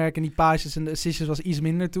handelsmerk. En die paasjes en de assistjes was iets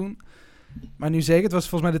minder toen. Maar nu zeker. Het was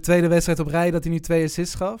volgens mij de 2e wedstrijd op rij dat hij nu 2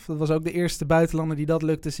 assists gaf. Dat was ook de eerste buitenlander die dat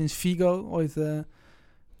lukte sinds Figo. Ooit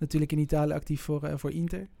natuurlijk in Italië actief voor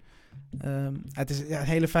Inter. Het is een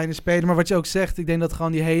hele fijne speler. Maar wat je ook zegt, ik denk dat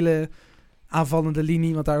gewoon die hele aanvallende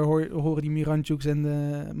linie, want daar horen die Miranchuks en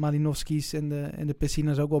de Malinowski's en de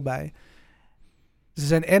Pessina's ook wel bij. Ze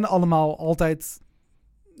zijn allemaal altijd...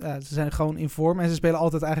 ze zijn gewoon in vorm en ze spelen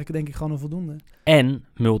altijd eigenlijk denk ik gewoon een voldoende. En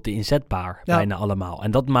multi-inzetbaar, bijna allemaal.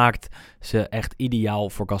 En dat maakt ze echt ideaal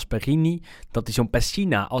voor Gasperini. Dat hij zo'n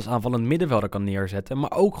Pessina als aanvallend middenvelder kan neerzetten,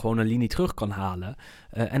 maar ook gewoon een linie terug kan halen.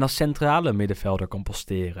 En als centrale middenvelder kan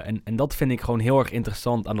posteren. En dat vind ik gewoon heel erg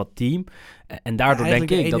interessant aan dat team. En daardoor denk ik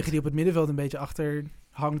dat... de enige die op het middenveld een beetje achter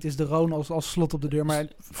hangt is de Roon als slot op de deur. Maar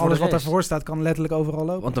alles wat daarvoor staat kan letterlijk overal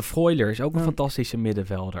lopen. Want de Freuler is ook een fantastische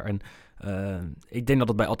middenvelder. En ik denk dat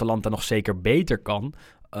het bij Atalanta nog zeker beter kan.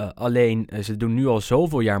 Alleen, ze doen nu al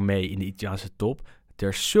zoveel jaar mee in de Italiaanse top. Er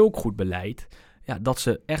is zulk goed beleid. Ja, dat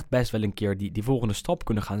ze echt best wel een keer die volgende stap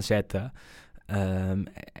kunnen gaan zetten.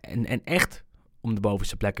 En echt om de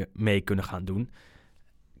bovenste plekken mee kunnen gaan doen.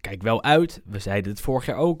 Kijk wel uit. We zeiden het vorig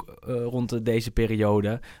jaar ook rond deze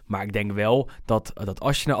periode. Maar ik denk wel dat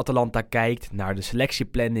als je naar Atalanta kijkt, naar de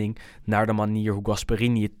selectieplanning, naar de manier hoe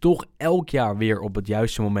Gasperini het toch elk jaar weer op het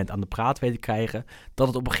juiste moment aan de praat weet te krijgen, dat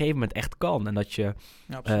het op een gegeven moment echt kan. En dat je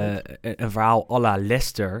een verhaal à la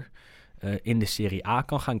Leicester in de Serie A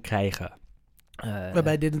kan gaan krijgen.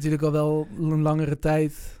 Waarbij dit natuurlijk al wel een langere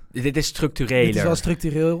tijd... Dit is structureler. Dit is wel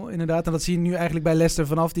structureel, inderdaad. En dat zie je nu eigenlijk bij Leicester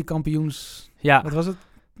vanaf die kampioens... Ja. Wat was het?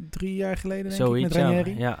 3 jaar geleden, denk Zoiets, ik, met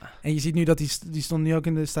Ranieri. Ja. En je ziet nu dat die staan nu ook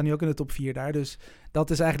in de top 4 daar. Dus dat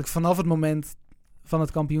is eigenlijk vanaf het moment van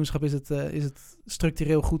het kampioenschap is het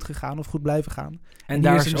structureel goed gegaan of goed blijven gaan. En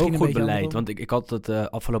daar is ook goed beleid. Want ik had het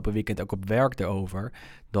afgelopen weekend ook op werk erover.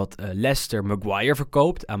 Dat Leicester Maguire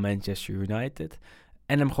verkoopt aan Manchester United.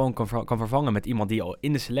 En hem gewoon kan vervangen met iemand die al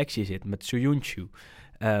in de selectie zit. Met Soyuncu.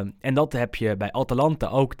 En dat heb je bij Atalanta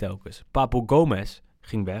ook telkens. Papu Gomez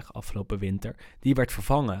ging weg afgelopen winter. Die werd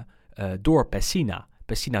vervangen door Pessina.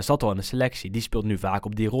 Pessina zat al in de selectie. Die speelt nu vaak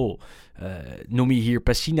op die rol. Noem je hier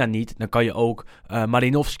Pessina niet, dan kan je ook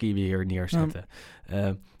Malinowski weer neerzetten.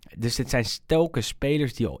 Dus dit zijn telkens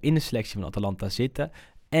spelers die al in de selectie van Atalanta zitten.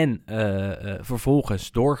 En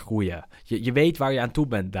vervolgens doorgroeien. Je weet waar je aan toe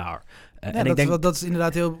bent daar. Dat is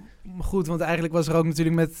inderdaad heel goed. Want eigenlijk was er ook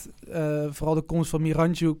natuurlijk met vooral de komst van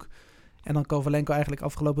Miranchuk en dan Kovalenko eigenlijk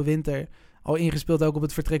afgelopen winter al ingespeeld ook op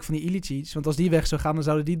het vertrek van die Ilicic. Want als die weg zou gaan, dan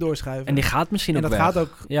zouden die doorschuiven. En die gaat misschien ook weg.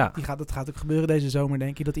 Dat gaat ook gebeuren deze zomer,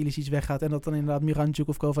 denk ik. Dat Ilicic weggaat en dat dan inderdaad Miranchuk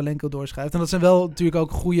of Kovalenko doorschuift. En dat zijn wel natuurlijk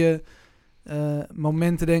ook goede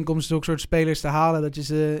momenten, denk ik, om zulke soort spelers te halen. Dat je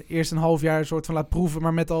ze eerst een half jaar een soort van laat proeven,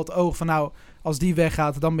 maar met al het oog van nou, als die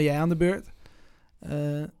weggaat, dan ben jij aan de beurt.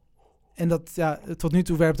 En dat, tot nu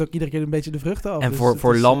toe werpt ook iedere keer een beetje de vruchten af. En dus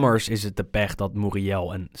voor Lammers is het de pech dat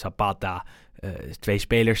Muriel en Zapata 2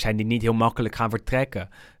 spelers zijn die niet heel makkelijk gaan vertrekken.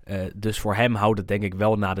 Dus voor hem houdt het denk ik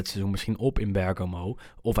wel na dit seizoen misschien op in Bergamo.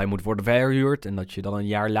 Of hij moet worden verhuurd en dat je dan een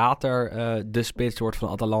jaar later de spits wordt van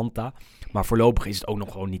Atalanta. Maar voorlopig is het ook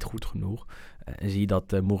nog gewoon niet goed genoeg. En zie je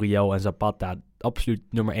dat Muriel en Zapata absoluut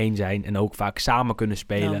nummer 1 zijn en ook vaak samen kunnen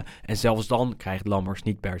spelen. Ja. En zelfs dan krijgt Lammers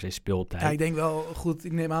niet per se speeltijd. Ja, ik denk wel goed.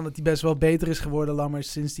 Ik neem aan dat hij best wel beter is geworden,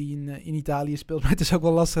 Lammers, sinds hij in Italië speelt. Maar het is ook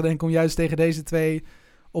wel lastig, denk ik, om juist tegen deze 2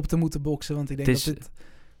 op te moeten boksen. Want ik denk dat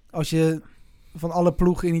als je van alle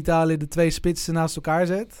ploegen in Italië de 2 spitsen naast elkaar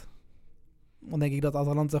zet, dan denk ik dat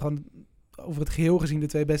Atalanta gewoon over het geheel gezien de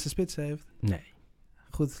 2 beste spitsen heeft. Nee.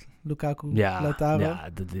 Goed, Lukaku, Lautaro. Ja,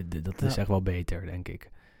 dat is echt wel beter, denk ik.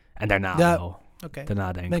 En daarna wel. Okay.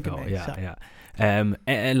 Daarna denk ik wel, mee, ja.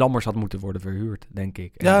 En Lammers had moeten worden verhuurd, denk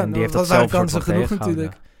ik. Ja, en die heeft dat zelf kansen genoeg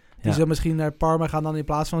natuurlijk. Ja. Die zou misschien naar Parma gaan dan in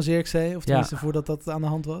plaats van Zirkzee. Of tenminste voordat dat aan de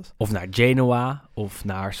hand was. Of naar Genoa, of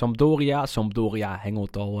naar Sampdoria. Sampdoria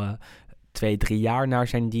hengelt al 2-3 jaar naar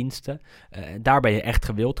zijn diensten. Daar ben je echt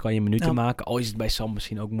gewild, kan je minuten maken. Al is het bij Sam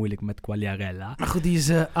misschien ook moeilijk met Quagliarella. Maar goed, die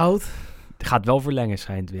is oud. Gaat wel verlengen,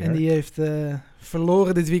 schijnt weer. En die heeft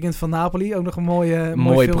verloren dit weekend van Napoli. Ook nog een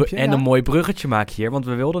mooi filmpje. En een mooi bruggetje maak je hier, want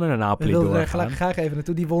we wilden naar Napoli doorgaan. We wilden er graag even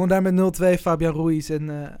naartoe. Die wonnen daar met 0-2. Fabian Ruiz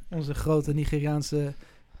en onze grote Nigeriaanse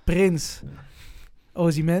prins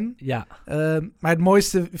Osimhen. Ja. Maar het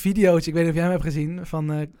mooiste videootje, ik weet niet of jij hem hebt gezien,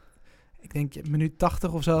 van ik denk minuut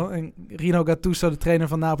 80 of zo. En Rino Gattuso, de trainer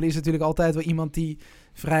van Napoli, is natuurlijk altijd wel iemand die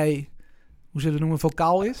vrij, hoe zullen we noemen,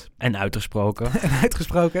 vocaal is. En uitgesproken.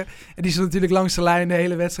 En die is natuurlijk langs de lijn de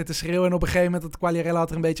hele wedstrijd te schreeuwen. En op een gegeven moment had Quagliarella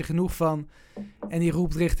er een beetje genoeg van. En die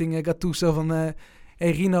roept richting Gattuso van,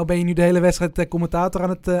 hey Rino, ben je nu de hele wedstrijd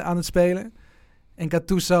commentator aan het spelen? En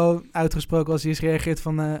Gattuso, uitgesproken als hij is gereageerd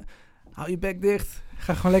van, hou je bek dicht.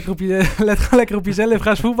 Ga gewoon lekker op jezelf. Ga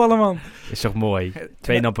eens voetballen, man. Is toch mooi?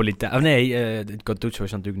 2 Napolitaans. Gattuso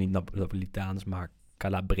is natuurlijk niet Napolitaans, maar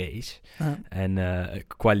Calabrees. En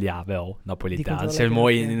Quaglia wel Napolitaans. Ze zijn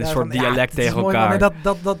mooi in een soort dialect tegen elkaar.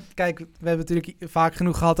 Maar kijk, we hebben natuurlijk vaak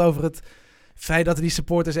genoeg gehad over het feit dat we die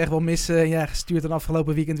supporters echt wel missen. Ja, gestuurd een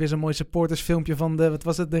afgelopen weekend weer zo'n mooi supportersfilmpje van de, wat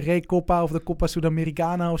was het, de Recopa of de Copa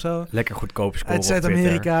Sudamericana of zo. Lekker goedkoop scoren uit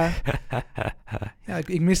Zuid-Amerika. Ja,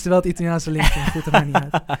 ik miste wel het Italiaanse linkje. Goed, er maar niet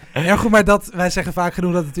uit. Ja, goed, maar wij zeggen vaak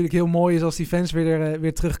genoeg dat het natuurlijk heel mooi is als die fans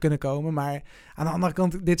weer terug kunnen komen. Maar aan de andere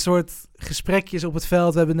kant, dit soort gesprekjes op het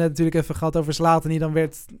veld. We hebben het net natuurlijk even gehad over Zlatan, die dan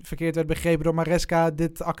verkeerd werd begrepen door Maresca.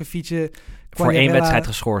 Dit Akkefietje. Voor 1 wedstrijd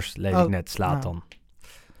geschorst, lees ik net, Zlatan. Nou.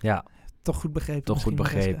 Ja. Toch goed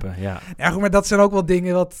begrepen, ja. Ja, goed, maar dat zijn ook wel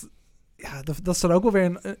dingen wat... Ja, dat is dan ook wel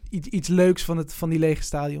weer iets leuks van die lege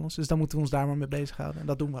stadions. Dus dan moeten we ons daar maar mee bezighouden. En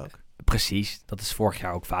dat doen we ook. Precies, dat is vorig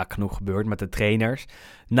jaar ook vaak genoeg gebeurd met de trainers.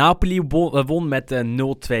 Napoli won met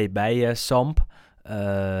 0-2 bij Samp.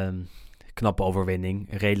 Knappe overwinning,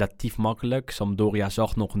 relatief makkelijk. Sampdoria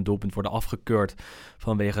zag nog een doelpunt worden afgekeurd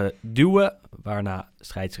vanwege duwen. Waarna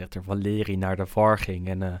scheidsrechter Valeri naar de VAR ging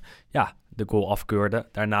en de goal afkeurde.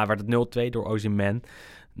 Daarna werd het 0-2 door Osimhen.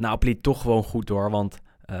 Napoli toch gewoon goed door, want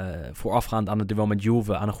voorafgaand aan het duel met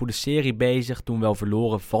Juve aan een goede serie bezig. Toen wel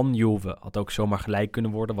verloren van Juve. Had ook zomaar gelijk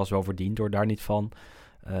kunnen worden, was wel verdiend door daar niet van.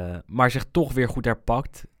 Maar zich toch weer goed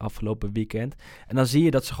herpakt afgelopen weekend. En dan zie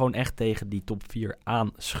je dat ze gewoon echt tegen die top 4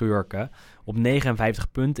 aanschurken. Op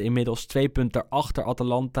 59 punten inmiddels. 2 punten achter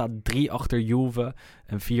Atalanta, 3 achter Juve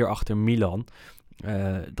en 4 achter Milan.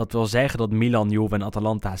 Dat wil zeggen dat Milan, Juve en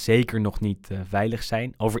Atalanta zeker nog niet veilig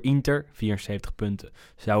zijn. Over Inter, 74 punten,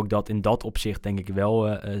 zou ik dat in dat opzicht denk ik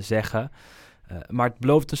wel zeggen. Maar het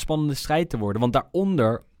belooft een spannende strijd te worden. Want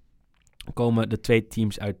daaronder komen de 2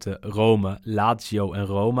 teams uit Rome, Lazio en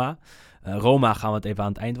Roma. Roma gaan we het even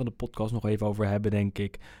aan het eind van de podcast nog even over hebben, denk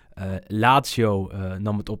ik. Lazio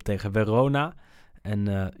nam het op tegen Verona.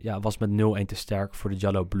 En was met 0-1 te sterk voor de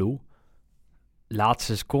Giallo Blu.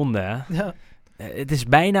 Laatste seconde, hè? Ja. Het is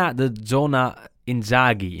bijna de zona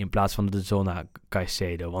Inzaghi in plaats van de zona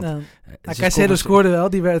Caicedo. Want Caicedo scoorde wel,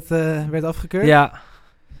 die werd afgekeurd. Ja,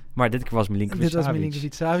 maar dit keer was Milinkovic-Savic. Dit was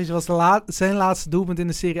Milinkovic-Savic. Het was zijn laatste doelpunt in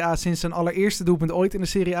de Serie A sinds zijn allereerste doelpunt ooit in de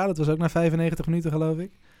Serie A. Dat was ook na 95 minuten, geloof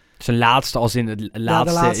ik. Zijn laatste als in het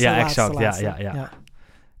laatste. Ja, exact. Laatste. Ja.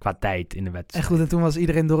 Qua tijd in de wedstrijd. En goed, en toen was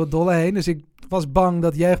iedereen door het dolle heen. Dus ik was bang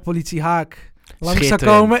dat juichpolitie Haak langs zou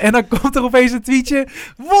komen. En dan komt er opeens een tweetje.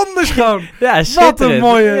 Wonderschoon! Ja, wat een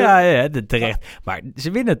mooie... Ja, terecht. Maar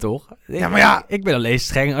ze winnen toch? Ja, maar ja. Ik ben alleen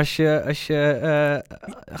streng als je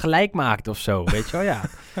gelijk maakt of zo, weet je wel, ja.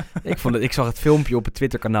 Ik zag het filmpje op het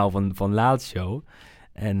Twitterkanaal van Lazio.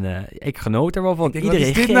 En ik genoot er wel van.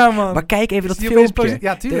 Iedereen ging. Nou, maar kijk even dat filmpje.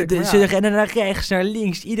 Ja, tuurlijk. Ze rennen naar rechts, naar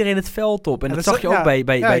links. Iedereen het veld op. En dat zag je ook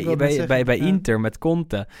bij Inter met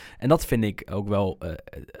Conte. En dat vind ik ook wel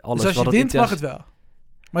alles dus als je wint mag het wel. Maar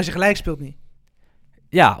als je gelijk speelt niet.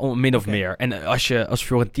 Ja, min of meer. En als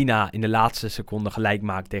Fiorentina in de laatste seconde gelijk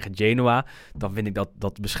maakt tegen Genoa, dan vind ik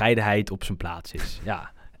dat bescheidenheid op zijn plaats is.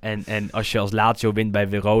 Ja. En als je als Lazio wint bij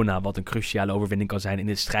Verona, wat een cruciale overwinning kan zijn in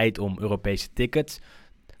de strijd om Europese tickets,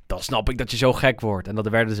 dan snap ik dat je zo gek wordt. En dat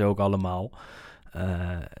werden ze ook allemaal.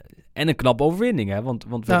 En een knappe overwinning, hè? Want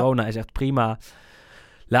Verona is echt prima.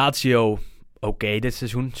 Lazio, oké, dit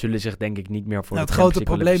seizoen zullen zich denk ik niet meer voor het grote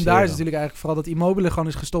probleem daar is natuurlijk eigenlijk vooral dat Immobile gewoon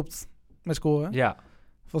is gestopt met scoren. Ja.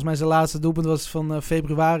 Volgens mij zijn laatste doelpunt was van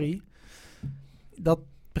februari. Dat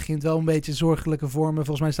begint wel een beetje zorgelijke vormen.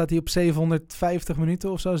 Volgens mij staat hij op 750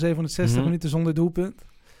 minuten of zo, 760 minuten zonder doelpunt.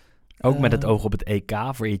 Ook met het oog op het EK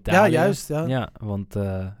voor Italië. Ja, juist. Ja, want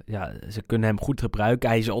ze kunnen hem goed gebruiken.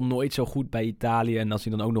 Hij is al nooit zo goed bij Italië. En als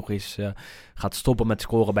hij dan ook nog eens gaat stoppen met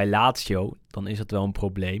scoren bij Lazio, dan is dat wel een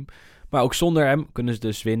probleem. Maar ook zonder hem kunnen ze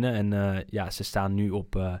dus winnen. En ze staan nu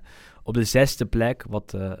op de 6e plek,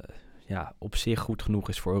 wat op zich goed genoeg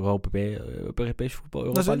is voor Europees voetbal.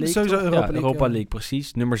 Europa League. Sowieso Europa League,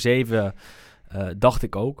 precies. Nummer 7 dacht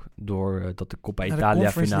ik ook, doordat de Coppa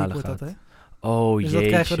Italia finale gaat. Dat, oh dus jeetje, dat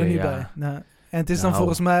krijgen we er nu bij. Nou, en het is dan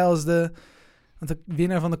volgens mij want de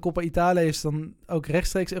winnaar van de Coppa Italia is dan ook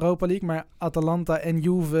rechtstreeks Europa League, maar Atalanta en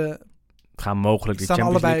Juve gaan mogelijk de staan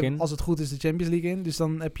Champions allebei, League in. Als het goed is, de Champions League in. Dus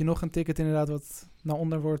dan heb je nog een ticket inderdaad wat naar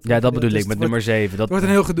onder wordt. Ja, dat bedoel ik met nummer 7. Dat wordt een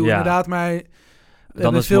heel gedoe inderdaad, maar we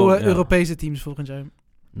hebben veel Europese teams volgend jaar.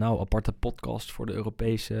 Nou, aparte podcast voor de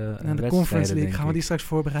Europese wedstrijden. De Conference League, gaan we die straks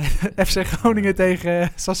voorbereiden. FC Groningen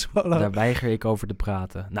tegen Sassuolo. Daar weiger ik over te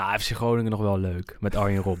praten. Nou, FC Groningen nog wel leuk. Met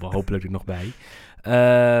Arjen Robben, hopelijk er nog bij.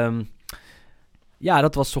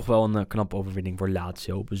 Dat was toch wel een knappe overwinning voor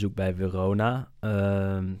Lazio op bezoek bij Verona.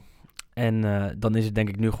 Dan is het denk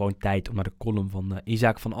ik nu gewoon tijd om naar de column van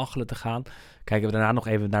Isaac van Achelen te gaan. Kijken we daarna nog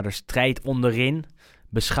even naar de strijd onderin.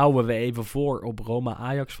 Beschouwen we even voor op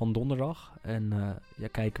Roma-Ajax van donderdag. En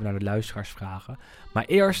kijken we naar de luisteraarsvragen. Maar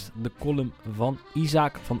eerst de column van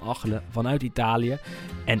Isaac van Achelen vanuit Italië.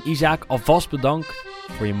 En Isaac, alvast bedankt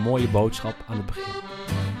voor je mooie boodschap aan het begin.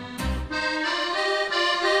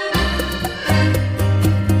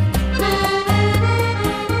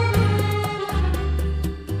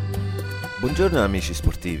 Buongiorno amici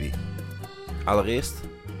sportivi. Allereerst,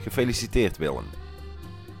 gefeliciteerd Willem.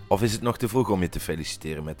 Of is het nog te vroeg om je te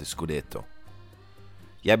feliciteren met de Scudetto?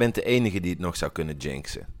 Jij bent de enige die het nog zou kunnen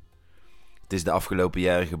jinxen. Het is de afgelopen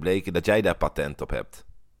jaren gebleken dat jij daar patent op hebt.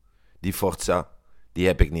 Die Forza, die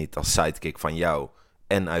heb ik niet als sidekick van jou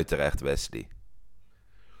en uiteraard Wesley.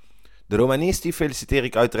 De Romanisti feliciteer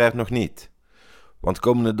ik uiteraard nog niet, want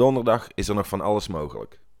komende donderdag is er nog van alles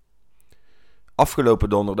mogelijk. Afgelopen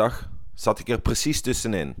donderdag zat ik er precies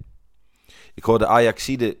tussenin. Ik hoorde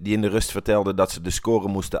Ajaxiden die in de rust vertelden dat ze de score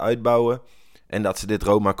moesten uitbouwen en dat ze dit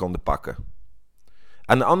Roma konden pakken.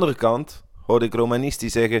 Aan de andere kant hoorde ik Romanisti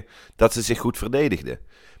zeggen dat ze zich goed verdedigden,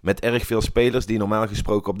 met erg veel spelers die normaal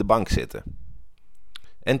gesproken op de bank zitten.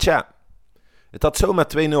 En tja, het had zomaar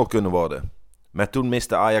 2-0 kunnen worden, maar toen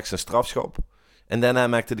miste Ajax een strafschop en daarna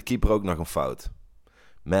maakte de keeper ook nog een fout.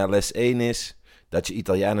 Maar les 1 is dat je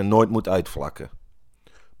Italianen nooit moet uitvlakken.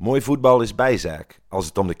 Mooi voetbal is bijzaak als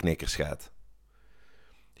het om de knikkers gaat.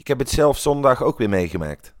 Ik heb het zelf zondag ook weer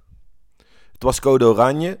meegemaakt. Het was code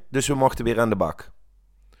oranje, dus we mochten weer aan de bak.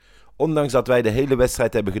 Ondanks dat wij de hele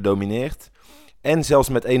wedstrijd hebben gedomineerd en zelfs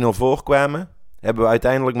met 1-0 voorkwamen, hebben we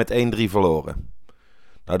uiteindelijk met 1-3 verloren.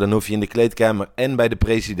 Nou, dan hoef je in de kleedkamer en bij de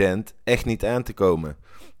president echt niet aan te komen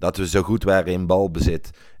dat we zo goed waren in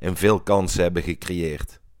balbezit en veel kansen hebben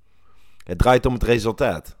gecreëerd. Het draait om het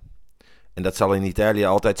resultaat. En dat zal in Italië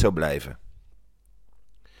altijd zo blijven.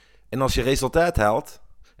 En als je resultaat haalt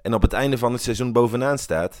en op het einde van het seizoen bovenaan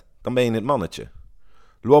staat, dan ben je het mannetje.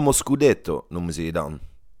 L'uomo scudetto noemen ze je dan.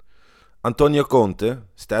 Antonio Conte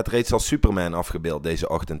staat reeds als Superman afgebeeld deze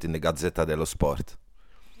ochtend in de Gazzetta dello Sport.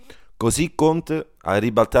 Così Conte ha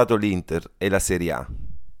ribaltato l'Inter e la Serie A.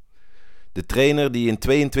 De trainer die in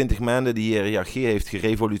 22 maanden de hiërarchie heeft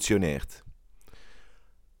gerevolutioneerd.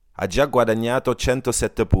 Ha già guadagnato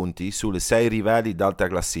 107 punti sulle 6 rivali d'alta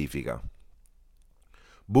classifica.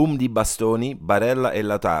 Boom di bastoni, Barella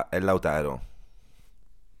e Lautaro.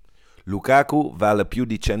 Lukaku vale più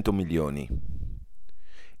di 100 milioni.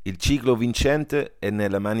 Il ciclo vincente è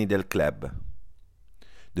nelle mani del club.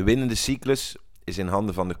 De winnende cyclus is in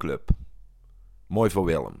handen van de club. Mooi voor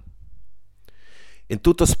Willem. In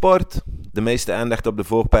tutto sport de meeste aandacht op de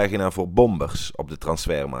voorpagina voor bombers op de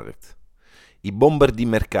transfermarkt. I bomber di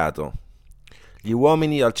mercato. Gli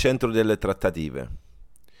uomini al centro delle trattative.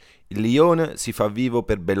 Il Lione si fa vivo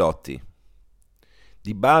per Belotti.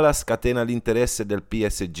 Dybala scatena l'interesse del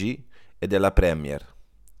PSG e della Premier,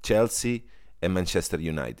 Chelsea en Manchester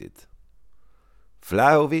United.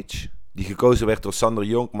 Vlahovic, die gekozen werd door Sander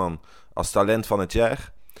Jonkman als talent van het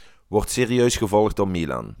jaar, wordt serieus gevolgd door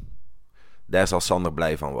Milan. Daar zal Sander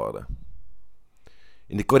blij van worden.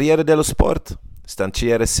 In de Corriere dello Sport staan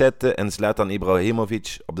CR7 en Zlatan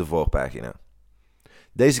Ibrahimovic op de voorpagina.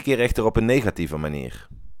 Deze keer echter op een negatieve manier.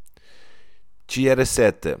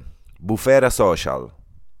 CR7, bufera social.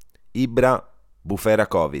 Ibra, bufera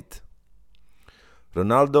Covid.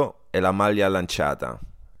 Ronaldo e la maglia lanciata.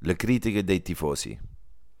 Le critiche dei tifosi.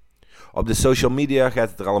 Op de social media gaat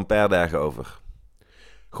het er al een paar dagen over.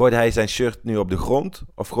 Gooide hij zijn shirt nu op de grond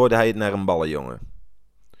of gooide hij het naar een ballenjongen?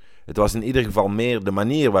 Het was in ieder geval meer de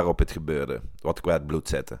manier waarop het gebeurde wat kwaad bloed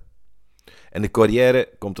zette. En de Corriere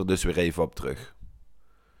komt er dus weer even op terug.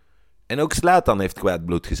 En ook Zlatan heeft kwaad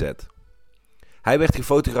bloed gezet. Hij werd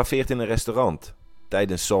gefotografeerd in een restaurant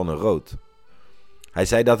tijdens zone rood. Hij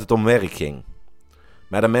zei dat het om werk ging.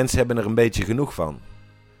 Maar de mensen hebben er een beetje genoeg van.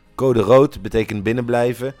 Code rood betekent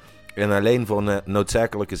binnenblijven en alleen voor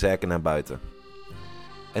noodzakelijke zaken naar buiten.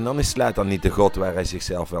 En dan is Zlatan niet de god waar hij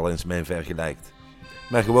zichzelf wel eens mee vergelijkt.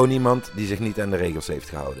 Maar gewoon iemand die zich niet aan de regels heeft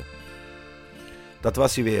gehouden. Dat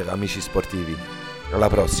was hij weer, amici sportivi. Alla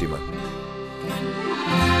prossima.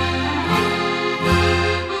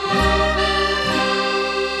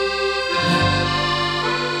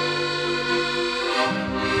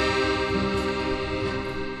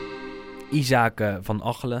 Isaac van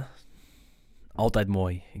Achelen. Altijd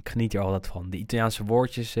mooi. Ik geniet er altijd van. De Italiaanse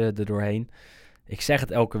woordjes er doorheen. Ik zeg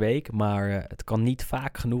het elke week, maar het kan niet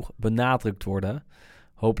vaak genoeg benadrukt worden.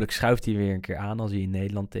 Hopelijk schuift hij weer een keer aan als hij in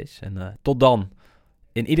Nederland is. En tot dan.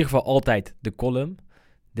 In ieder geval altijd de column.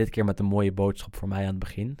 Dit keer met een mooie boodschap voor mij aan het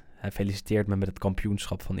begin. Hij feliciteert me met het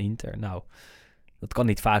kampioenschap van Inter. Nou, dat kan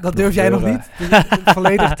niet vaak dat genoeg durf jij nog gebeuren. niet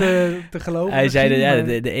volledig te geloven. Hij zei maar...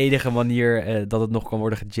 de enige manier dat het nog kan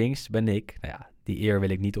worden gejinxed ben ik. Nou ja, die eer wil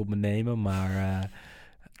ik niet op me nemen, maar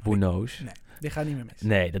who knows. Nee, die gaat niet meer mis.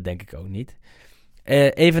 Nee, dat denk ik ook niet.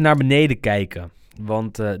 Even naar beneden kijken,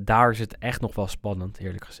 want daar is het echt nog wel spannend,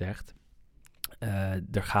 eerlijk gezegd.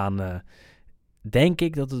 Er gaan, denk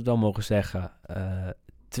ik dat we het wel mogen zeggen,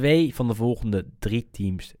 2 van de volgende 3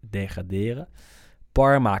 teams degraderen.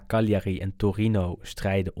 Parma, Cagliari en Torino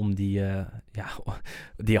strijden om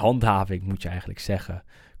die handhaving, moet je eigenlijk zeggen.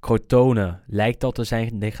 Crotone lijkt al te zijn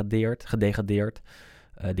gedegradeerd.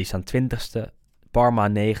 Die staan 20ste. Parma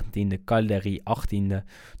 19e, Cagliari 18e.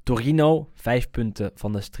 Torino 5 punten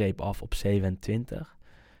van de streep af op 27.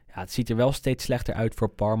 Ja, het ziet er wel steeds slechter uit voor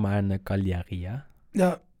Parma en Cagliari, hè?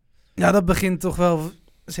 Ja, dat begint toch wel...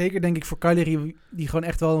 Zeker denk ik voor Cagliari, die gewoon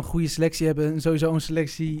echt wel een goede selectie hebben. En sowieso een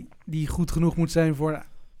selectie die goed genoeg moet zijn voor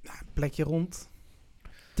een plekje rond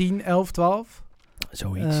 10, 11, 12.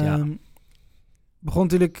 Zoiets, ja. Begon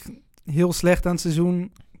natuurlijk heel slecht aan het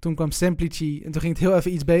seizoen. Toen kwam Semplici en toen ging het heel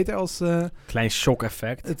even iets beter als... Klein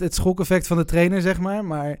shock-effect. Het schok-effect van de trainer, zeg maar.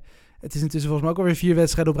 Maar het is intussen volgens mij ook alweer 4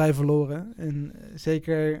 wedstrijden op rij verloren. En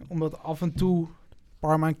zeker omdat af en toe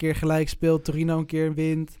Parma een keer gelijk speelt, Torino een keer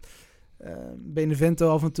wint... Benevento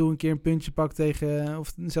af en toe een keer een puntje pakt tegen,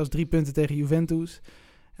 of zelfs 3 punten tegen Juventus.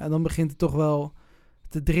 Ja, dan begint het toch wel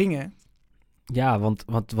te dringen. Ja,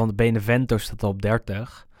 want Benevento staat al op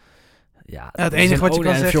 30. Ja, het enige wat je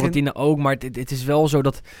kan zeggen... Fiorentina ook, maar het is wel zo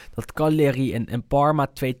dat Cagliari en Parma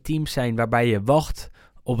 2 teams zijn waarbij je wacht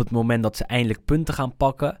op het moment dat ze eindelijk punten gaan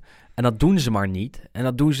pakken. En dat doen ze maar niet. En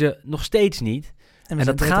dat doen ze nog steeds niet. En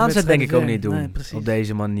dat gaan ze denk ik ook niet doen op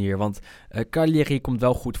deze manier. Want Cagliari komt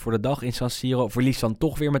wel goed voor de dag in San Siro. Verliest dan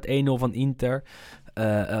toch weer met 1-0 van Inter.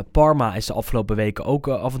 Parma is de afgelopen weken ook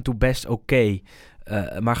af en toe best oké.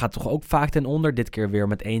 Maar gaat toch ook vaak ten onder. Dit keer weer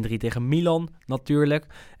met 1-3 tegen Milan natuurlijk.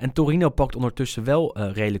 En Torino pakt ondertussen wel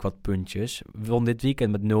redelijk wat puntjes. Won dit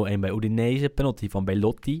weekend met 0-1 bij Udinese. Penalty van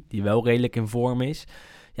Belotti, die wel redelijk in vorm is.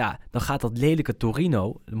 Ja, dan gaat dat lelijke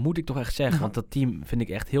Torino, dat moet ik toch echt zeggen. Want dat team vind ik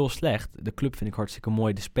echt heel slecht. De club vind ik hartstikke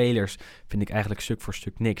mooi. De spelers vind ik eigenlijk stuk voor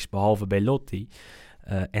stuk niks. Behalve Belotti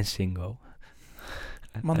en Singo.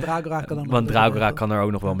 Mandragora kan er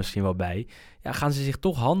ook nog wel misschien wel bij. Ja, gaan ze zich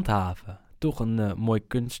toch handhaven. Toch een mooi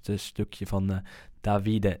kunststukje van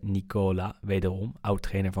Davide Nicola, wederom,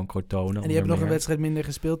 oud-trainer van Crotone. En die hebben nog een wedstrijd minder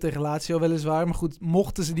gespeeld tegen Lazio weliswaar. Maar goed,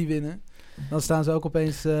 mochten ze die winnen, dan staan ze ook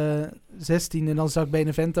opeens 16. En dan zakt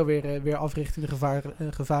Benevento weer af richting de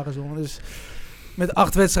gevarenzone. Dus met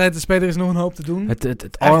 8 wedstrijden te spelen is nog een hoop te doen.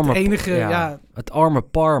 Het arme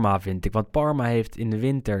Parma vind ik. Want Parma heeft in de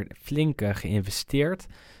winter flink geïnvesteerd.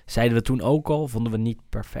 Zeiden we toen ook al, vonden we niet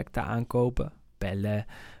perfecte aankopen. Pelle,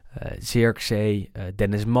 Zirkzee,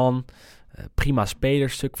 Dennis Mann. Prima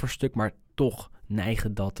spelers, stuk voor stuk. Maar toch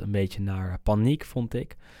neigde dat een beetje naar paniek, vond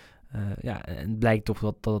ik. En het blijkt toch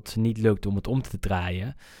dat het niet lukt om het om te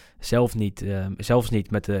draaien. Zelfs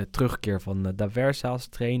niet met de terugkeer van D'Aversa als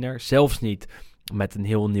trainer. Zelfs niet met een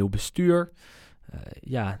heel nieuw bestuur.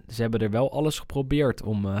 Ze hebben er wel alles geprobeerd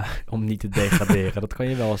om niet te degraderen. Dat kan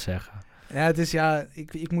je wel zeggen. Ja, het is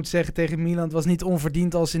ik moet zeggen tegen Milan, het was niet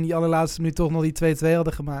onverdiend als ze in die allerlaatste minuut toch nog die 2-2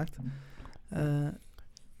 hadden gemaakt.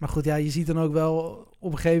 Maar goed, je ziet dan ook wel,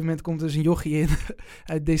 op een gegeven moment komt er dus een jochie in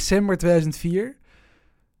uit december 2004.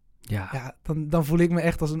 Ja, dan voel ik me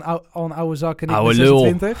echt als al een oude zak en ik ben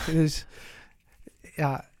 26. Dus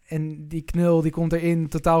ja, en die knul die komt erin,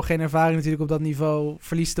 totaal geen ervaring natuurlijk op dat niveau.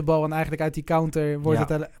 Verliest de bal en eigenlijk uit die counter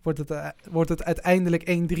wordt het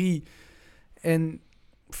uiteindelijk 1-3. En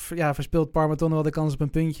verspeelt Parma toch nog wel de kans op een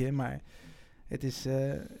puntje. Maar het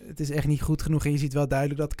is echt niet goed genoeg. En je ziet wel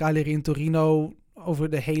duidelijk dat Cagliari en Torino over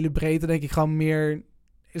de hele breedte denk ik gewoon meer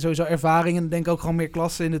sowieso ervaring en denk ook gewoon meer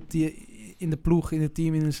klasse in de ploeg, in het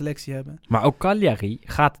team, in de selectie hebben. Maar ook Cagliari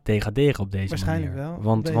gaat degraderen op deze waarschijnlijk manier.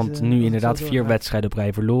 Wel. Want nu inderdaad 4 wedstrijden op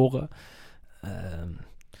rij verloren.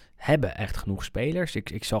 Hebben echt genoeg spelers.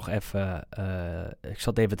 Ik zat even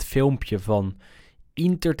het filmpje van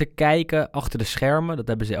Inter te kijken achter de schermen. Dat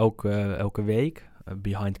hebben ze elke week.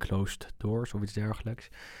 Behind closed doors of iets dergelijks.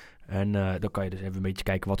 En dan kan je dus even een beetje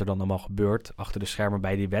kijken wat er dan allemaal gebeurt achter de schermen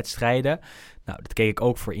bij die wedstrijden. Nou, dat keek ik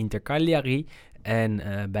ook voor Inter Cagliari. En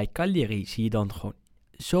bij Cagliari zie je dan gewoon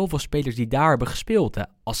zoveel spelers die daar hebben gespeeld. Hè?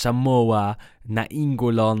 Asamoah,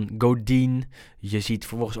 Nainggolan, Godin. Je ziet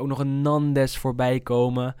vervolgens ook nog een Nandes voorbij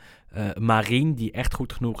komen. Marin, die echt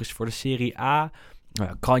goed genoeg is voor de Serie A.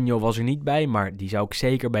 Canio was er niet bij, maar die zou ik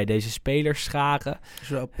zeker bij deze spelers scharen.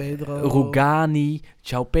 João Pedro. Rugani,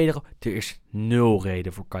 João Pedro. Er is 0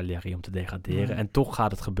 reden voor Cagliari om te degraderen. Nee. En toch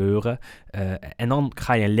gaat het gebeuren. En dan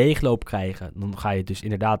ga je een leegloop krijgen. Dan ga je dus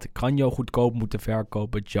inderdaad Canio goedkoop moeten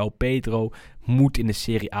verkopen. João Pedro moet in de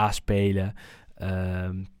Serie A spelen.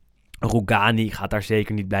 Rugani gaat daar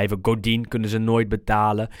zeker niet blijven. Godin kunnen ze nooit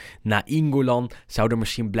betalen. Nainggolan zou er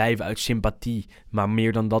misschien blijven uit sympathie, maar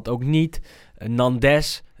meer dan dat ook niet.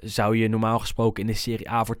 Nandes zou je normaal gesproken in de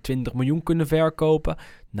Serie A voor 20 miljoen kunnen verkopen.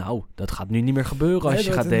 Nou, dat gaat nu niet meer gebeuren als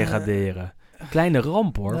je gaat degraderen. Kleine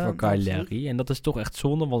ramp hoor voor Cagliari. En dat is toch echt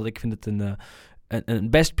zonde, want ik vind het een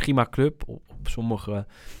best prima club. Op sommige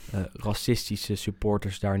racistische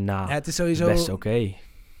supporters daarna het is sowieso best oké.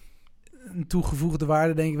 Een toegevoegde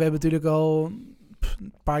waarde, denk ik. We hebben natuurlijk al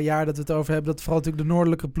een paar jaar dat we het over hebben, dat vooral natuurlijk de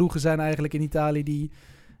noordelijke ploegen zijn eigenlijk in Italië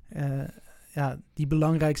die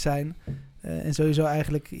belangrijk zijn. En sowieso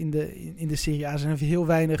eigenlijk in de Serie A zijn er heel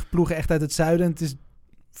weinig ploegen echt uit het zuiden. Het is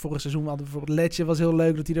vorig seizoen hadden we bijvoorbeeld Lecce, was heel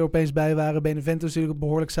leuk dat die er opeens bij waren. Benevento is natuurlijk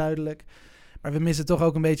behoorlijk zuidelijk. Maar we missen toch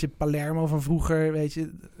ook een beetje Palermo van vroeger, weet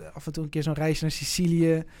je. Af en toe een keer zo'n reisje naar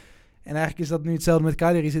Sicilië. En eigenlijk is dat nu hetzelfde met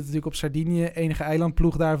Cagliari. Zit natuurlijk op Sardinië, enige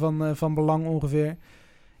eilandploeg daar van belang ongeveer.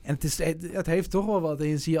 En het heeft toch wel wat. En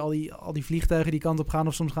je ziet al die vliegtuigen die kant op gaan,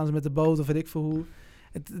 of soms gaan ze met de boot of weet ik veel hoe.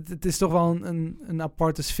 Het is toch wel een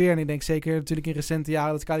aparte sfeer. En ik denk zeker natuurlijk in recente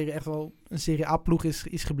jaren dat Cagliari echt wel een Serie A-ploeg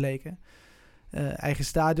is gebleken. Eigen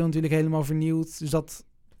stadion natuurlijk helemaal vernieuwd. Dus dat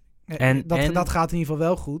gaat in ieder geval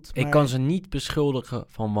wel goed. Ik kan ze niet beschuldigen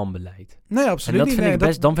van wanbeleid. Nee, absoluut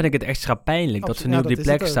niet. Dan vind ik het extra pijnlijk dat ze nu op die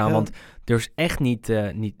plek staan. Ja. Want er is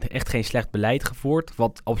echt geen slecht beleid gevoerd.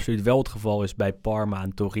 Wat absoluut wel het geval is bij Parma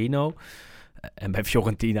en Torino. En bij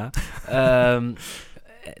Fiorentina.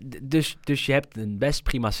 Dus je hebt een best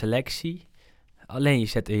prima selectie. Alleen je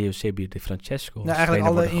zet Eusebio Di Francesco. Nou, eigenlijk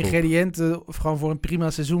alle ingrediënten gewoon voor een prima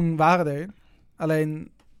seizoen waren er.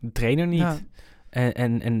 Alleen... De trainer niet. Ja.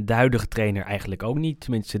 En de huidige trainer eigenlijk ook niet.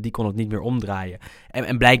 Tenminste, die kon het niet meer omdraaien.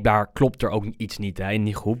 En blijkbaar klopt er ook iets niet in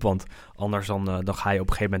die groep. Want anders dan ga je op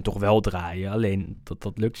een gegeven moment toch wel draaien. Alleen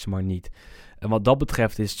dat lukt ze maar niet. En wat dat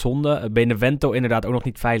betreft is het zonde. Benevento inderdaad ook nog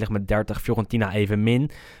niet veilig met 30. Fiorentina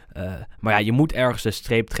evenmin. Maar ja, je moet ergens de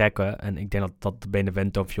streep trekken. En ik denk dat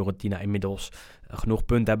Benevento en Fiorentina inmiddels genoeg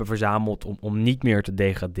punten hebben verzameld om niet meer te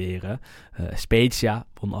degraderen. Spezia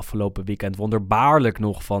won afgelopen weekend wonderbaarlijk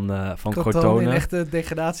nog van Crotone. Een echte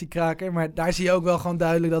degradatiekraker. Maar daar zie je ook wel gewoon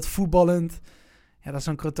duidelijk dat voetballend... Ja, dat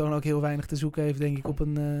zo'n Crotone ook heel weinig te zoeken heeft, denk ik.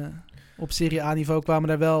 Op Serie A-niveau kwamen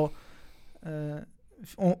daar wel...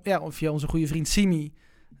 via onze goede vriend Simi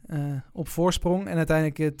op voorsprong. En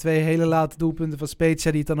uiteindelijk 2 hele late doelpunten van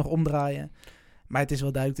Spezia die het dan nog omdraaien. Maar het is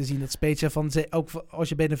wel duidelijk te zien dat Spezia ook als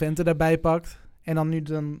je Benevento daarbij pakt... En dan nu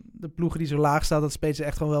de ploegen die zo laag staan, dat Spezia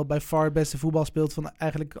echt gewoon wel bij far het beste voetbal speelt van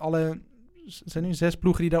eigenlijk alle... zijn nu 6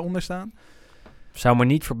 ploegen die daaronder staan. Zou me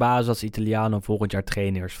niet verbazen als Italiano volgend jaar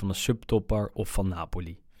trainers van een subtopper of van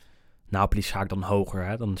Napoli. Napoli schaakt dan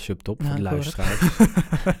hoger dan de subtop voor de luisteraars.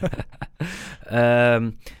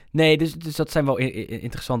 Nee, dus dat zijn wel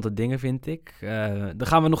interessante dingen, vind ik. Dan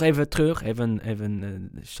gaan we nog even terug, even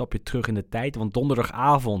een stapje terug in de tijd. Want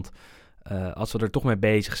donderdagavond, als we er toch mee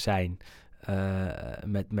bezig zijn...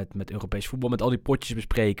 met Europees voetbal, met al die potjes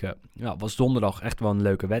bespreken. Ja, was donderdag echt wel een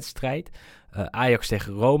leuke wedstrijd. Ajax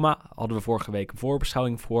tegen Roma hadden we vorige week een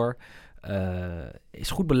voorbeschouwing voor.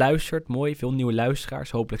 Is goed beluisterd, mooi. Veel nieuwe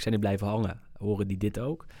luisteraars. Hopelijk zijn die blijven hangen. Horen die dit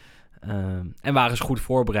ook. En waren ze goed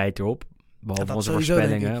voorbereid erop. Behalve onze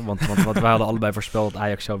voorspellingen. Want we hadden allebei voorspeld dat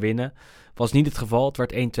Ajax zou winnen. Was niet het geval. Het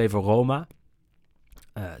werd 1-2 voor Roma.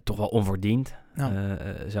 Toch wel onverdiend,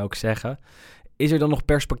 zou ik zeggen. Is er dan nog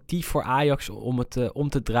perspectief voor Ajax om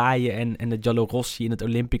te draaien en de Giallorossi in het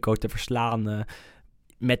Olympico te verslaan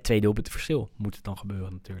met 2 doelpunten verschil? Moet het dan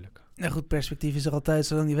gebeuren natuurlijk. Ja, goed, perspectief is er altijd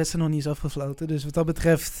zolang die wedstrijd nog niet is afgesloten. Dus wat dat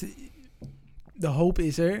betreft, de hoop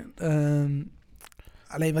is er.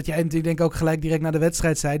 Alleen wat jij natuurlijk denk ik ook gelijk direct na de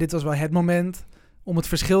wedstrijd zei. Dit was wel het moment om het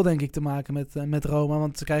verschil denk ik te maken met Roma.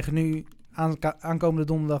 Want ze krijgen nu aankomende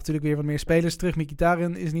donderdag natuurlijk weer wat meer spelers terug.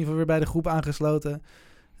 Mkhitaryan is in ieder geval weer bij de groep aangesloten.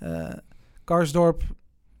 Karsdorp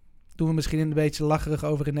doen we misschien een beetje lacherig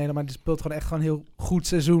over in Nederland. Maar die speelt gewoon echt gewoon een heel goed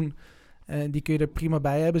seizoen. Die kun je er prima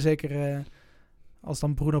bij hebben. Zeker als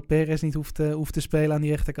dan Bruno Perez niet hoeft te spelen aan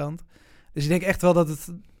die rechterkant. Dus ik denk echt wel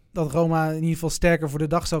dat Roma in ieder geval sterker voor de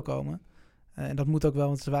dag zal komen. En dat moet ook wel,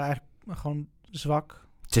 want ze waren eigenlijk gewoon zwak.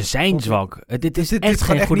 Ze zijn zwak. Dit is echt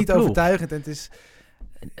geen goede niet ploeg. Overtuigend. En het is...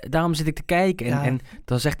 Daarom zit ik te kijken. En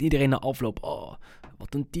dan zegt iedereen na afloop... Oh,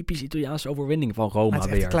 wat een typisch Italiaanse overwinning van Roma weer. Het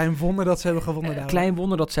is echt een klein wonder dat ze hebben gewonnen. Klein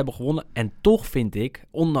wonder dat ze hebben gewonnen. En toch vind ik,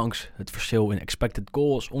 ondanks het verschil in expected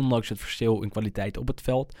goals... ondanks het verschil in kwaliteit op het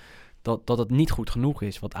veld... dat het niet goed genoeg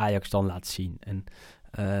is wat Ajax dan laat zien. En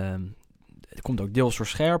het komt ook deels door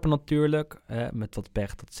scherpen natuurlijk. Met wat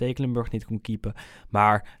pech dat Stekelenburg niet kon keepen.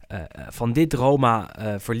 Maar van dit Roma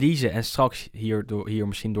verliezen en straks hier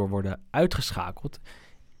misschien door worden uitgeschakeld...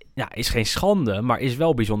 Ja, is geen schande, maar is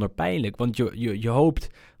wel bijzonder pijnlijk. Want je hoopt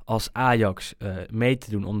als Ajax mee te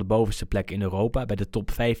doen om de bovenste plek in Europa... bij de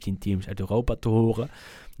top 15 teams uit Europa te horen.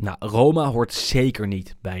 Nou, Roma hoort zeker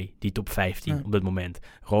niet bij die top 15 op dit moment.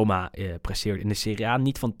 Roma presteert in de Serie A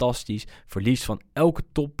niet fantastisch. Verliest van elke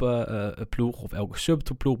topploeg of elke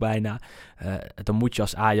subtopploeg bijna. Dan moet je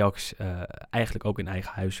als Ajax eigenlijk ook in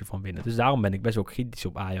eigen huis ervan winnen. Dus daarom ben ik best wel kritisch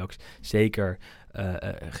op Ajax. Zeker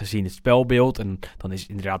gezien het spelbeeld. En dan is het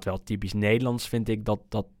inderdaad wel typisch Nederlands, vind ik,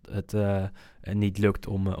 dat het niet lukt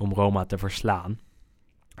om Roma te verslaan.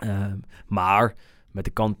 Maar... met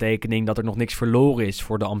de kanttekening dat er nog niks verloren is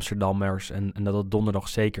voor de Amsterdammers. En dat het donderdag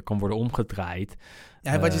zeker kan worden omgedraaid.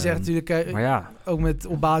 Ja, wat je zegt natuurlijk, ook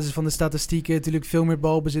op basis van de statistieken... natuurlijk veel meer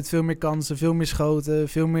balbezit, veel meer kansen, veel meer schoten...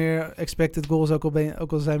 veel meer expected goals,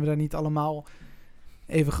 ook al zijn we daar niet allemaal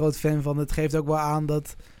even groot fan van. Het geeft ook wel aan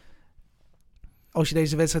dat als je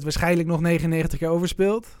deze wedstrijd waarschijnlijk nog 99 keer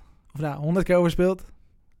overspeelt... of 100 keer overspeelt,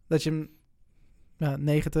 dat je hem...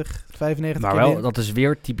 90, 95 maar keer wel, dat is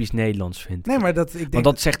weer typisch Nederlands, vind ik. Nee, maar ik denk... Want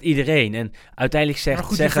dat zegt iedereen. En uiteindelijk Maar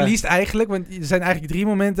goed, je verliest eigenlijk... want er zijn eigenlijk 3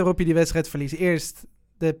 momenten waarop je die wedstrijd verliest. Eerst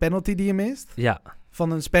de penalty die je mist. Ja.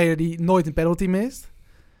 Van een speler die nooit een penalty mist.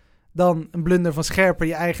 Dan een blunder van Scherper...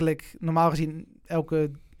 die eigenlijk normaal gezien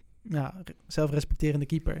elke zelfrespecterende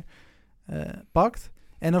keeper pakt.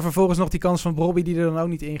 En dan vervolgens nog die kans van Brobby die er dan ook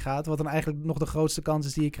niet ingaat. Wat dan eigenlijk nog de grootste kans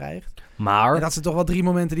is die je krijgt. Maar... En dat zijn toch wel 3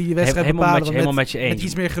 momenten die je wedstrijd bepalen. Helemaal met je eens. Met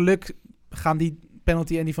iets meer geluk gaan die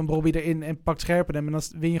penalty en die van Bobby erin en pakt Scherpenham en dan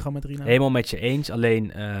win je gewoon met 3-0. Helemaal met je eens,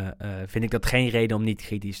 alleen vind ik dat geen reden om niet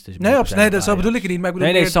kritisch te zijn. Nee, dat zo bedoel ik het niet. Maar ik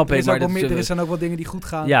bedoel, er zijn ook wel dingen die goed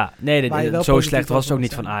gaan. Ja, zo slecht was het ook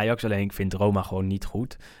niet van Ajax. Alleen ik vind Roma gewoon niet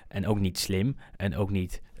goed. En ook niet slim. En ook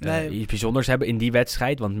niet iets bijzonders hebben in die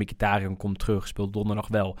wedstrijd. Want Mkhitaryan komt terug, speelt donderdag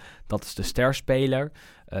wel. Dat is de sterspeler.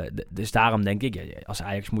 Dus daarom denk ik, als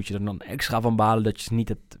Ajax moet je er dan extra van balen dat je ze niet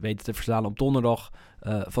hebt weten te verslaan op donderdag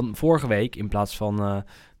van vorige week. In plaats van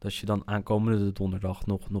dat je dan aankomende donderdag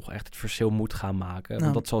nog echt het verschil moet gaan maken.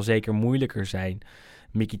 Want dat zal zeker moeilijker zijn.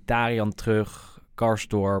 Mkhitaryan terug,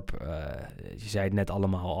 Karsdorp, je zei het net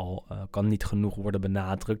allemaal al, kan niet genoeg worden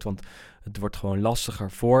benadrukt. Want het wordt gewoon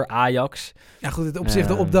lastiger voor Ajax. Ja goed, op zich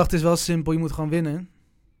de opdracht is wel simpel, je moet gewoon winnen.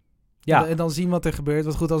 Ja. En dan zien wat er gebeurt.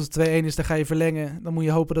 Want goed, als het 2-1 is, dan ga je verlengen. Dan moet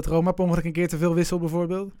je hopen dat Roma per ongeluk een keer te veel wisselt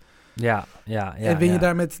bijvoorbeeld. Ja. En win je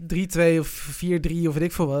daar met 3-2 of 4-3 of weet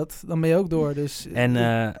ik veel wat, dan ben je ook door. Dus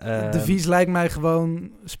de Vies lijkt mij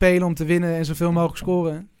gewoon spelen om te winnen en zoveel mogelijk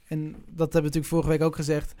scoren. En dat hebben we natuurlijk vorige week ook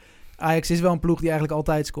gezegd. Ajax is wel een ploeg die eigenlijk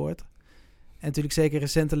altijd scoort. En natuurlijk zeker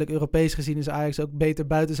recentelijk Europees gezien is Ajax ook beter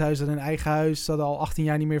buitenshuis dan in eigen huis. Ze hadden al 18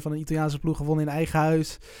 jaar niet meer van een Italiaanse ploeg gewonnen in eigen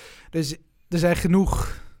huis. Dus er zijn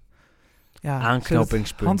genoeg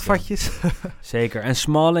aanknopingspunten. Handvatjes. Zeker. En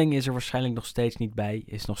Smalling is er waarschijnlijk nog steeds niet bij.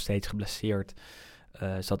 Is nog steeds geblesseerd.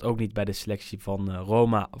 Zat ook niet bij de selectie van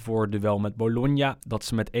Roma voor het duel met Bologna. Dat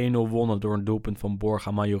ze met 1-0 wonnen door een doelpunt van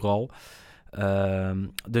Borja Majoral.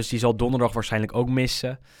 Dus die zal donderdag waarschijnlijk ook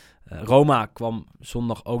missen. Roma kwam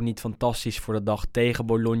zondag ook niet fantastisch voor de dag tegen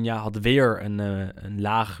Bologna. Had weer een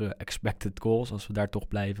lagere expected goals, als we daar toch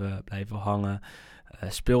blijven hangen.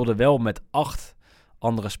 Speelde wel met 8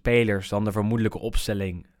 andere spelers dan de vermoedelijke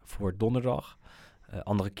opstelling voor donderdag.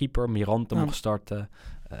 Andere keeper, Mirante mocht starten.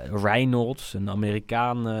 Reynolds, een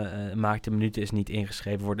Amerikaan, maakte minuten, is niet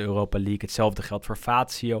ingeschreven voor de Europa League. Hetzelfde geldt voor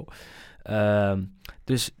Fazio.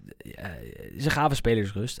 Dus ze gaven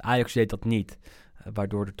spelers rust. Ajax deed dat niet.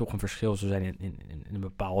 Waardoor er toch een verschil zou zijn in een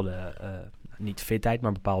bepaalde, niet fitheid, maar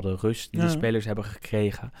een bepaalde rust die de spelers hebben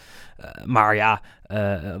gekregen. Maar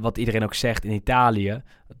wat iedereen ook zegt in Italië,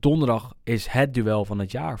 donderdag is het duel van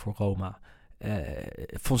het jaar voor Roma.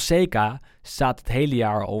 Fonseca staat het hele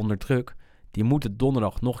jaar al onder druk. Die moet het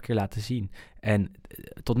donderdag nog een keer laten zien. En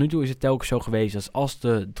tot nu toe is het telkens zo geweest dat als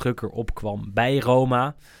de druk erop kwam bij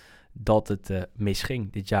Roma, dat het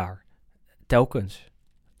misging dit jaar. Telkens.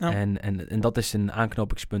 Ja. En dat is een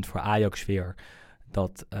aanknopingspunt voor Ajax weer.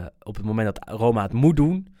 Dat op het moment dat Roma het moet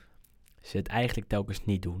doen, ze het eigenlijk telkens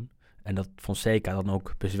niet doen. En dat Fonseca dan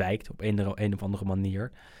ook bezwijkt op een of andere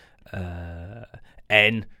manier.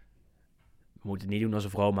 En we moeten het niet doen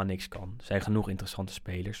alsof Roma niks kan. Er zijn genoeg interessante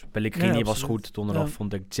spelers. Pellegrini was goed. Donderdag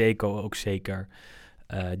vond ik Dzeko ook zeker.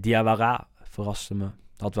 Diawara verraste me.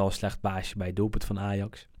 Had wel een slecht baasje bij het doelpunt van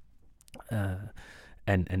Ajax.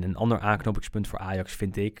 En een ander aanknopingspunt voor Ajax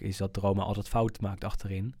vind ik, is dat Roma altijd fout maakt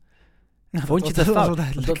achterin. Nou, vond je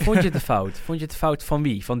het te fout van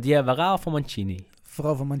wie? Van Diawara of van Mancini?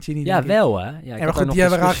 Vooral van Mancini. Ja, wel hè. Ja, maar goed,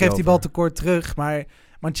 Diawara geeft die bal te kort terug, maar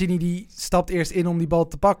Mancini die stapt eerst in om die bal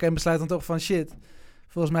te pakken en besluit dan toch van shit,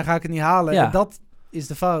 volgens mij ga ik het niet halen. Ja. En dat is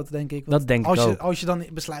de fout, denk ik. Want dat denk ik ook. Als je dan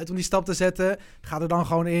besluit om die stap te zetten, ga er dan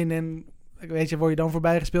gewoon in en weet je, word je dan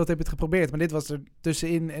voorbij gespeeld, heb je het geprobeerd. Maar dit was er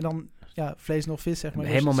tussenin en dan vlees nog vis, zeg maar.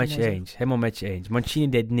 Helemaal met je eens. Mancini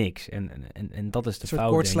deed niks. En dat is de fout,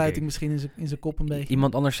 een kortsluiting misschien in zijn kop een beetje.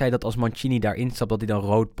 Iemand anders zei dat als Mancini daarin stapt, dat hij dan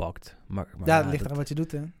rood pakt. Maar het ligt eraan wat je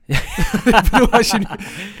doet, hè. Ik bedoel,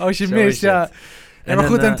 als je mist, ja. Maar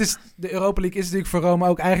goed, en het is, de Europa League is natuurlijk voor Roma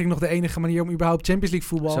ook eigenlijk nog de enige manier om überhaupt Champions League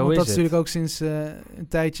voetbal. Want dat is natuurlijk ook sinds een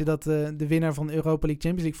tijdje dat de winnaar van de Europa League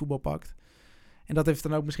Champions League voetbal pakt. En dat heeft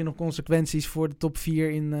dan ook misschien nog consequenties voor de top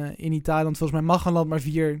 4 in Italië. Want volgens mij mag een land maar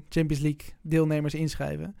 4 Champions League deelnemers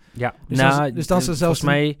inschrijven. Ja, dus dan is er zelfs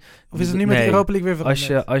mij. Of is het nu met de Europa League weer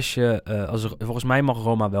veranderd? Volgens mij mag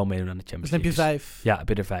Roma wel meedoen aan de Champions League. Dus dan heb je 5. Ja, heb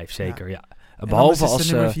je er 5, zeker, ja.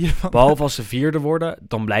 Behalve als ze vierde worden,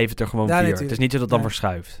 dan blijven het er gewoon 4. Natuurlijk. Het is niet zo dat het dan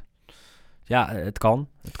verschuift. Ja, het kan.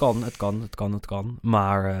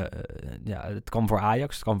 Maar het kan voor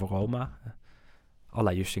Ajax, het kan voor Roma. À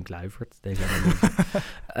la Justin Kluivert.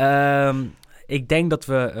 Ik denk dat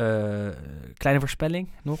we... kleine voorspelling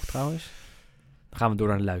nog trouwens. Dan gaan we door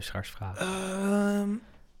naar de luisteraarsvragen.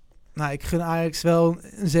 Ik gun Ajax wel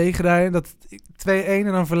een zege daar. Dat 2-1 en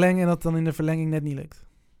dan verlengen en dat dan in de verlenging net niet lukt.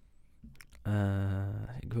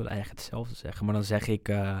 Ik wil eigenlijk hetzelfde zeggen. Maar dan zeg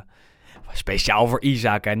ik... speciaal voor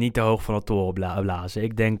Isaac en niet te hoog van de toren blazen.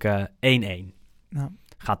 Ik denk 1-1. Nou.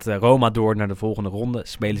 Gaat Roma door naar de volgende ronde.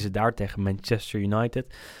 Spelen ze daar tegen Manchester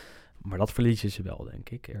United. Maar dat verliezen ze wel, denk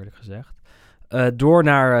ik, eerlijk gezegd. Door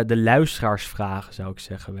naar de luisteraarsvragen, zou ik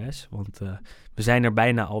zeggen, Wes. Want we zijn er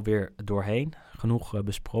bijna alweer doorheen. Genoeg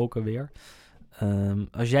besproken weer.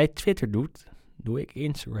 Als jij Twitter doet, doe ik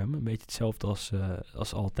Instagram. Een beetje hetzelfde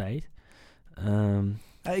als altijd.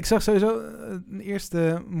 Ik zag sowieso een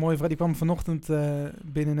eerste mooie vraag. Die kwam vanochtend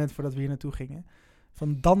binnen net voordat we hier naartoe gingen.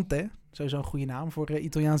 Van Dante. Sowieso een goede naam voor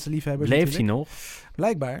Italiaanse liefhebbers. Leeft hij nog?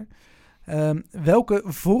 Blijkbaar. Welke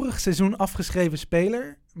vorig seizoen afgeschreven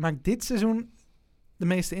speler maakt dit seizoen de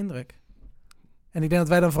meeste indruk? En ik denk dat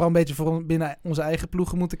wij dan vooral een beetje binnen onze eigen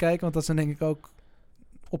ploegen moeten kijken. Want dat zijn denk ik ook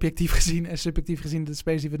objectief gezien en subjectief gezien de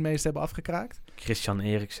spelers die we het meest hebben afgekraakt. Christian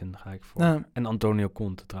Eriksen ga ik voor. Ja. En Antonio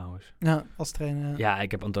Conte trouwens. Ja, als trainer. Ja,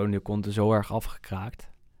 ik heb Antonio Conte zo erg afgekraakt.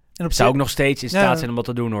 En zou ik nog steeds in staat zijn om dat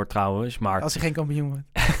te doen hoor trouwens. Maar als hij geen kampioen wordt.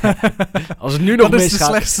 Als het nu nog misgaat. Dat is de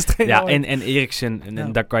slechtste trainer. Ja, en Eriksen.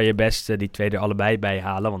 En daar kan je best die twee er allebei bij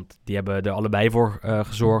halen. Want die hebben er allebei voor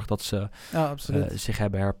gezorgd dat ze zich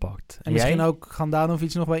hebben herpakt. En misschien ook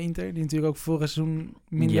Gandanovic nog bij Inter. Die natuurlijk ook vorig seizoen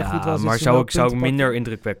minder goed was. Maar zou ik minder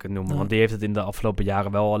indrukwekkend noemen. Want die heeft het in de afgelopen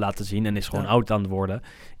jaren wel al laten zien. En is gewoon oud aan het worden.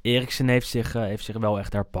 Eriksen heeft zich wel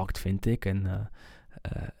echt herpakt, vind ik. En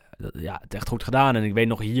het echt goed gedaan. En ik weet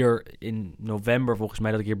nog hier in november volgens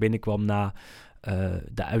mij dat ik hier binnenkwam na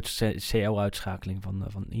de CL-uitschakeling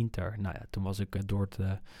van Inter. Nou ja, toen was ik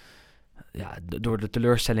door de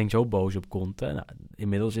teleurstelling zo boos op Conte. Nou,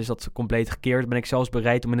 inmiddels is dat compleet gekeerd. Ben ik zelfs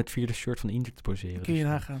bereid om in het 4e shirt van Inter te poseren. Kun je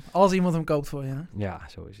nagaan. Als iemand hem koopt voor je. Hè? Ja,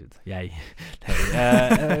 zo is het. Jij.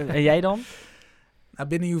 En jij dan? Nou,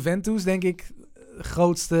 binnen Juventus denk ik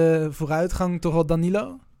grootste vooruitgang toch wel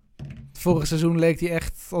Danilo. Vorig seizoen leek hij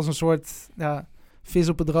echt als een soort vis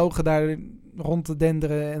op het droge daar rond te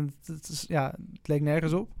denderen. En het leek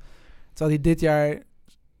nergens op. Terwijl hij dit jaar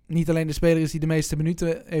niet alleen de speler is die de meeste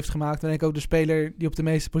minuten heeft gemaakt, maar denk ik ook de speler die op de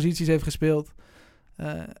meeste posities heeft gespeeld.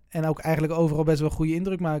 En ook eigenlijk overal best wel goede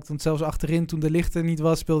indruk maakt. Want zelfs achterin, toen de Ligt er niet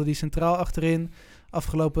was, speelde hij centraal achterin.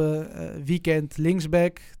 Afgelopen weekend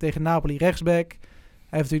linksback, tegen Napoli rechtsback.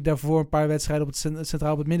 Hij heeft natuurlijk daarvoor een paar wedstrijden op het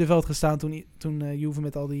centraal op het middenveld gestaan toen Juve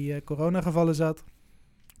met al die coronagevallen zat.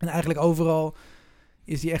 En eigenlijk overal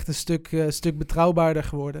is hij echt een stuk betrouwbaarder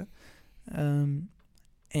geworden.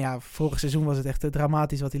 En vorig seizoen was het echt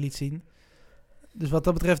dramatisch wat hij liet zien. Dus wat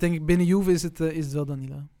dat betreft denk ik binnen Juve is het wel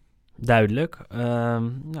Danilo. Duidelijk.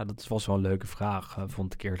 Dat was wel een leuke vraag,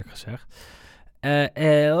 vond ik eerlijk gezegd.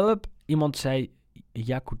 Iemand zei,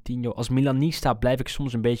 ja, Coutinho, als Milanista blijf ik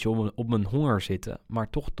soms een beetje op mijn honger zitten, maar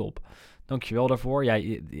toch top. Dankjewel daarvoor.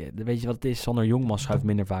 Weet je wat het is? Sander Jongman schuift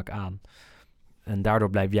minder vaak aan. En daardoor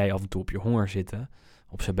blijf jij af en toe op je honger zitten.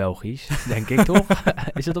 Op zijn Belgisch, denk ik toch?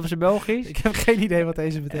 Is het op zijn Belgisch? Ik heb geen idee wat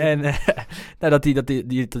deze betekent. En dat hij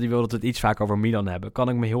wil dat we het iets vaker over Milan hebben. Kan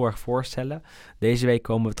ik me heel erg voorstellen. Deze week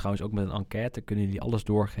komen we trouwens ook met een enquête. Kunnen jullie alles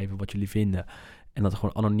doorgeven wat jullie vinden. En dat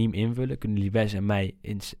gewoon anoniem invullen. Kunnen jullie Wes en mij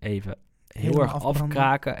eens even heel erg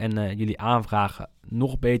afkraken. En jullie aanvragen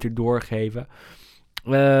nog beter doorgeven.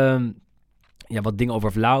 Wat dingen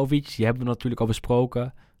over Vlahovic. Die hebben we natuurlijk al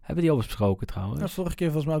besproken. Hebben die al besproken trouwens? Nou, vorige keer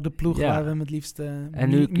volgens mij ook de ploeg waar we hem het liefst en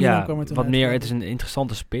nu, wat meer, het is een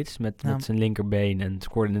interessante spits met zijn linkerbeen. En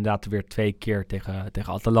scoorde inderdaad weer 2 keer tegen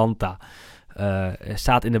Atalanta.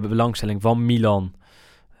 Staat in de belangstelling van Milan.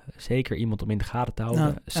 Zeker iemand om in de gaten te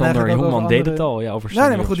houden. Sander Jongman deed het al. Ja, over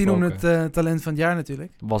maar goed, die noemde het talent van het jaar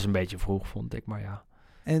natuurlijk. Was een beetje vroeg, vond ik, maar ja.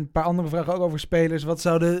 En een paar andere vragen ook over spelers. Wat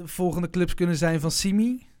zouden de volgende clubs kunnen zijn van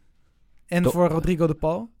Simi? En voor Rodrigo de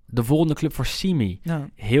Paul? De volgende club voor Simi. Ja.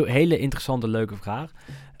 Hele interessante, leuke vraag.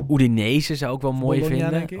 Udinese zou ik wel mooi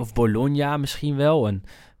vinden. Of Bologna misschien wel.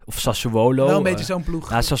 Of Sassuolo. Wel een beetje zo'n ploeg.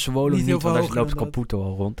 Ja, Sassuolo niet, want daar loopt Caputo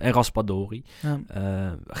al rond. En Raspadori.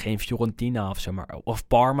 Ja. Geen Fiorentina of zo, of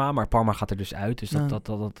Parma. Maar Parma gaat er dus uit. Dus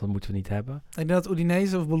dat moeten we niet hebben. Ik denk dat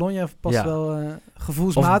Udinese of Bologna past wel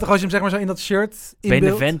gevoelsmatig. Als je hem zeg maar zo in dat shirt inbeeldt.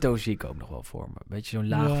 Benevento zie ik ook nog wel voor me. Een beetje zo'n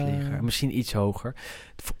laagvlieger. Ja. Misschien iets hoger.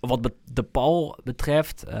 Wat de Paul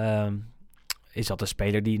betreft is dat een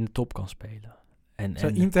speler die in de top kan spelen.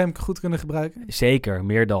 Zou Inter hem goed kunnen gebruiken? Zeker,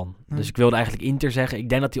 meer dan. Ja. Dus ik wilde eigenlijk Inter zeggen. Ik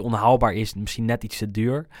denk dat hij onhaalbaar is. Misschien net iets te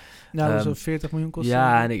duur. Nou, zo'n 40 miljoen kost.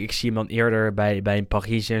 Ja, en ik zie hem dan eerder bij een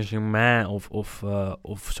Paris Saint-Germain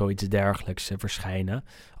of zoiets dergelijks verschijnen.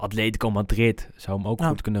 Atletico Madrid zou hem ook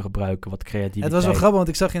goed kunnen gebruiken. Wat creativiteit. Het was wel grappig, want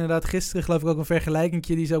ik zag inderdaad gisteren geloof ik ook een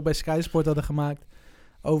vergelijkingje die ze ook bij Sky Sport hadden gemaakt.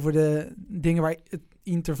 Over de dingen waar het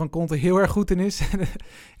Inter van Conte heel erg goed in is.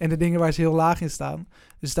 En de dingen waar ze heel laag in staan.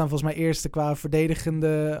 Dus ze staan volgens mij eerste qua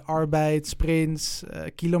verdedigende arbeid, sprints,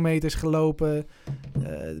 kilometers gelopen,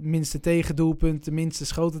 minste tegendoelpunten, minste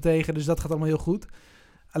schoten tegen. Dus dat gaat allemaal heel goed.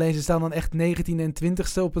 Alleen ze staan dan echt 19e en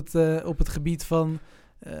 20e op het gebied van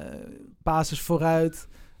passes vooruit,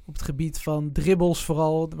 Op het gebied van dribbles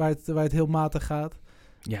vooral, waar het heel matig gaat.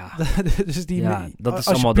 Ja, Dus dat is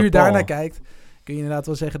als je puur puur daarnaar kijkt, kun je inderdaad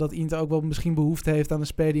wel zeggen dat Inter ook wel misschien behoefte heeft aan een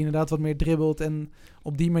speler die inderdaad wat meer dribbelt en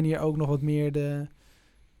op die manier ook nog wat meer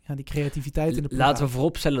die creativiteit in de ploeg. Laten we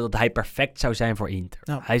vooropstellen dat hij perfect zou zijn voor Inter.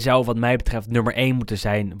 Nou. Hij zou wat mij betreft nummer 1 moeten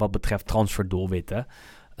zijn wat betreft transferdoelwitten.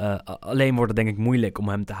 Alleen wordt het denk ik moeilijk om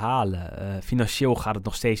hem te halen. Financieel gaat het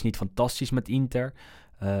nog steeds niet fantastisch met Inter.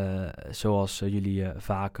 Zoals jullie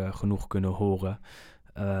vaak genoeg kunnen horen.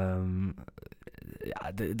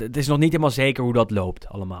 Het is nog niet helemaal zeker hoe dat loopt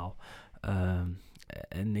allemaal.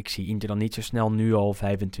 En ik zie Inter dan niet zo snel nu al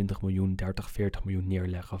 25 miljoen, 30, 40 miljoen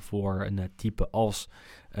neerleggen voor een type als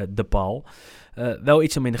De Paul. Wel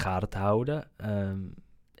iets om in de gaten te houden.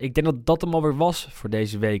 Ik denk dat dat hem alweer was voor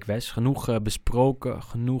deze week, Wes. Genoeg besproken,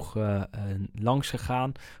 genoeg langs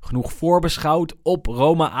gegaan, genoeg voorbeschouwd op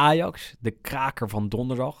Roma-Ajax. De kraker van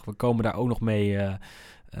donderdag. We komen daar ook nog mee,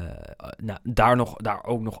 daar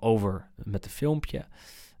ook nog over met een filmpje.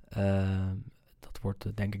 Dat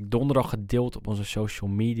wordt denk ik donderdag gedeeld op onze social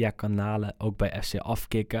media kanalen, ook bij FC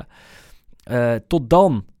Afkikken. Tot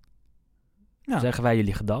dan zeggen wij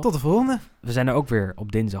jullie gedag. Tot de volgende. We zijn er ook weer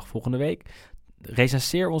op dinsdag volgende week.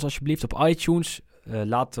 Recenseer ons alsjeblieft op iTunes.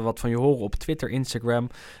 Laat wat van je horen op Twitter, Instagram.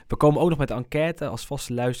 We komen ook nog met een enquête. Als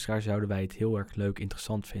vaste luisteraar zouden wij het heel erg leuk,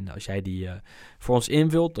 interessant vinden als jij die voor ons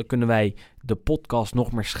invult. Dan kunnen wij de podcast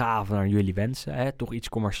nog meer schaven naar jullie wensen. Hè? Toch iets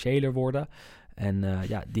commerciëler worden. En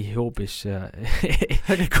die hulp is...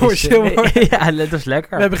 commercieel worden. Ja, dat is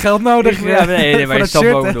lekker. We hebben geld nodig. Nee, maar je snapt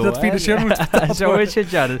ook bedoel. Dat financieel moet betaald zo is het,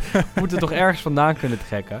 ja. Dat moeten we toch ergens vandaan kunnen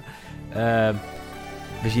trekken.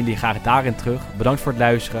 We zien jullie graag daarin terug. Bedankt voor het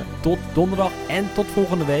luisteren. Tot donderdag en tot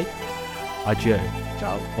volgende week. Adieu.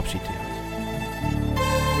 Ciao. Op ziens.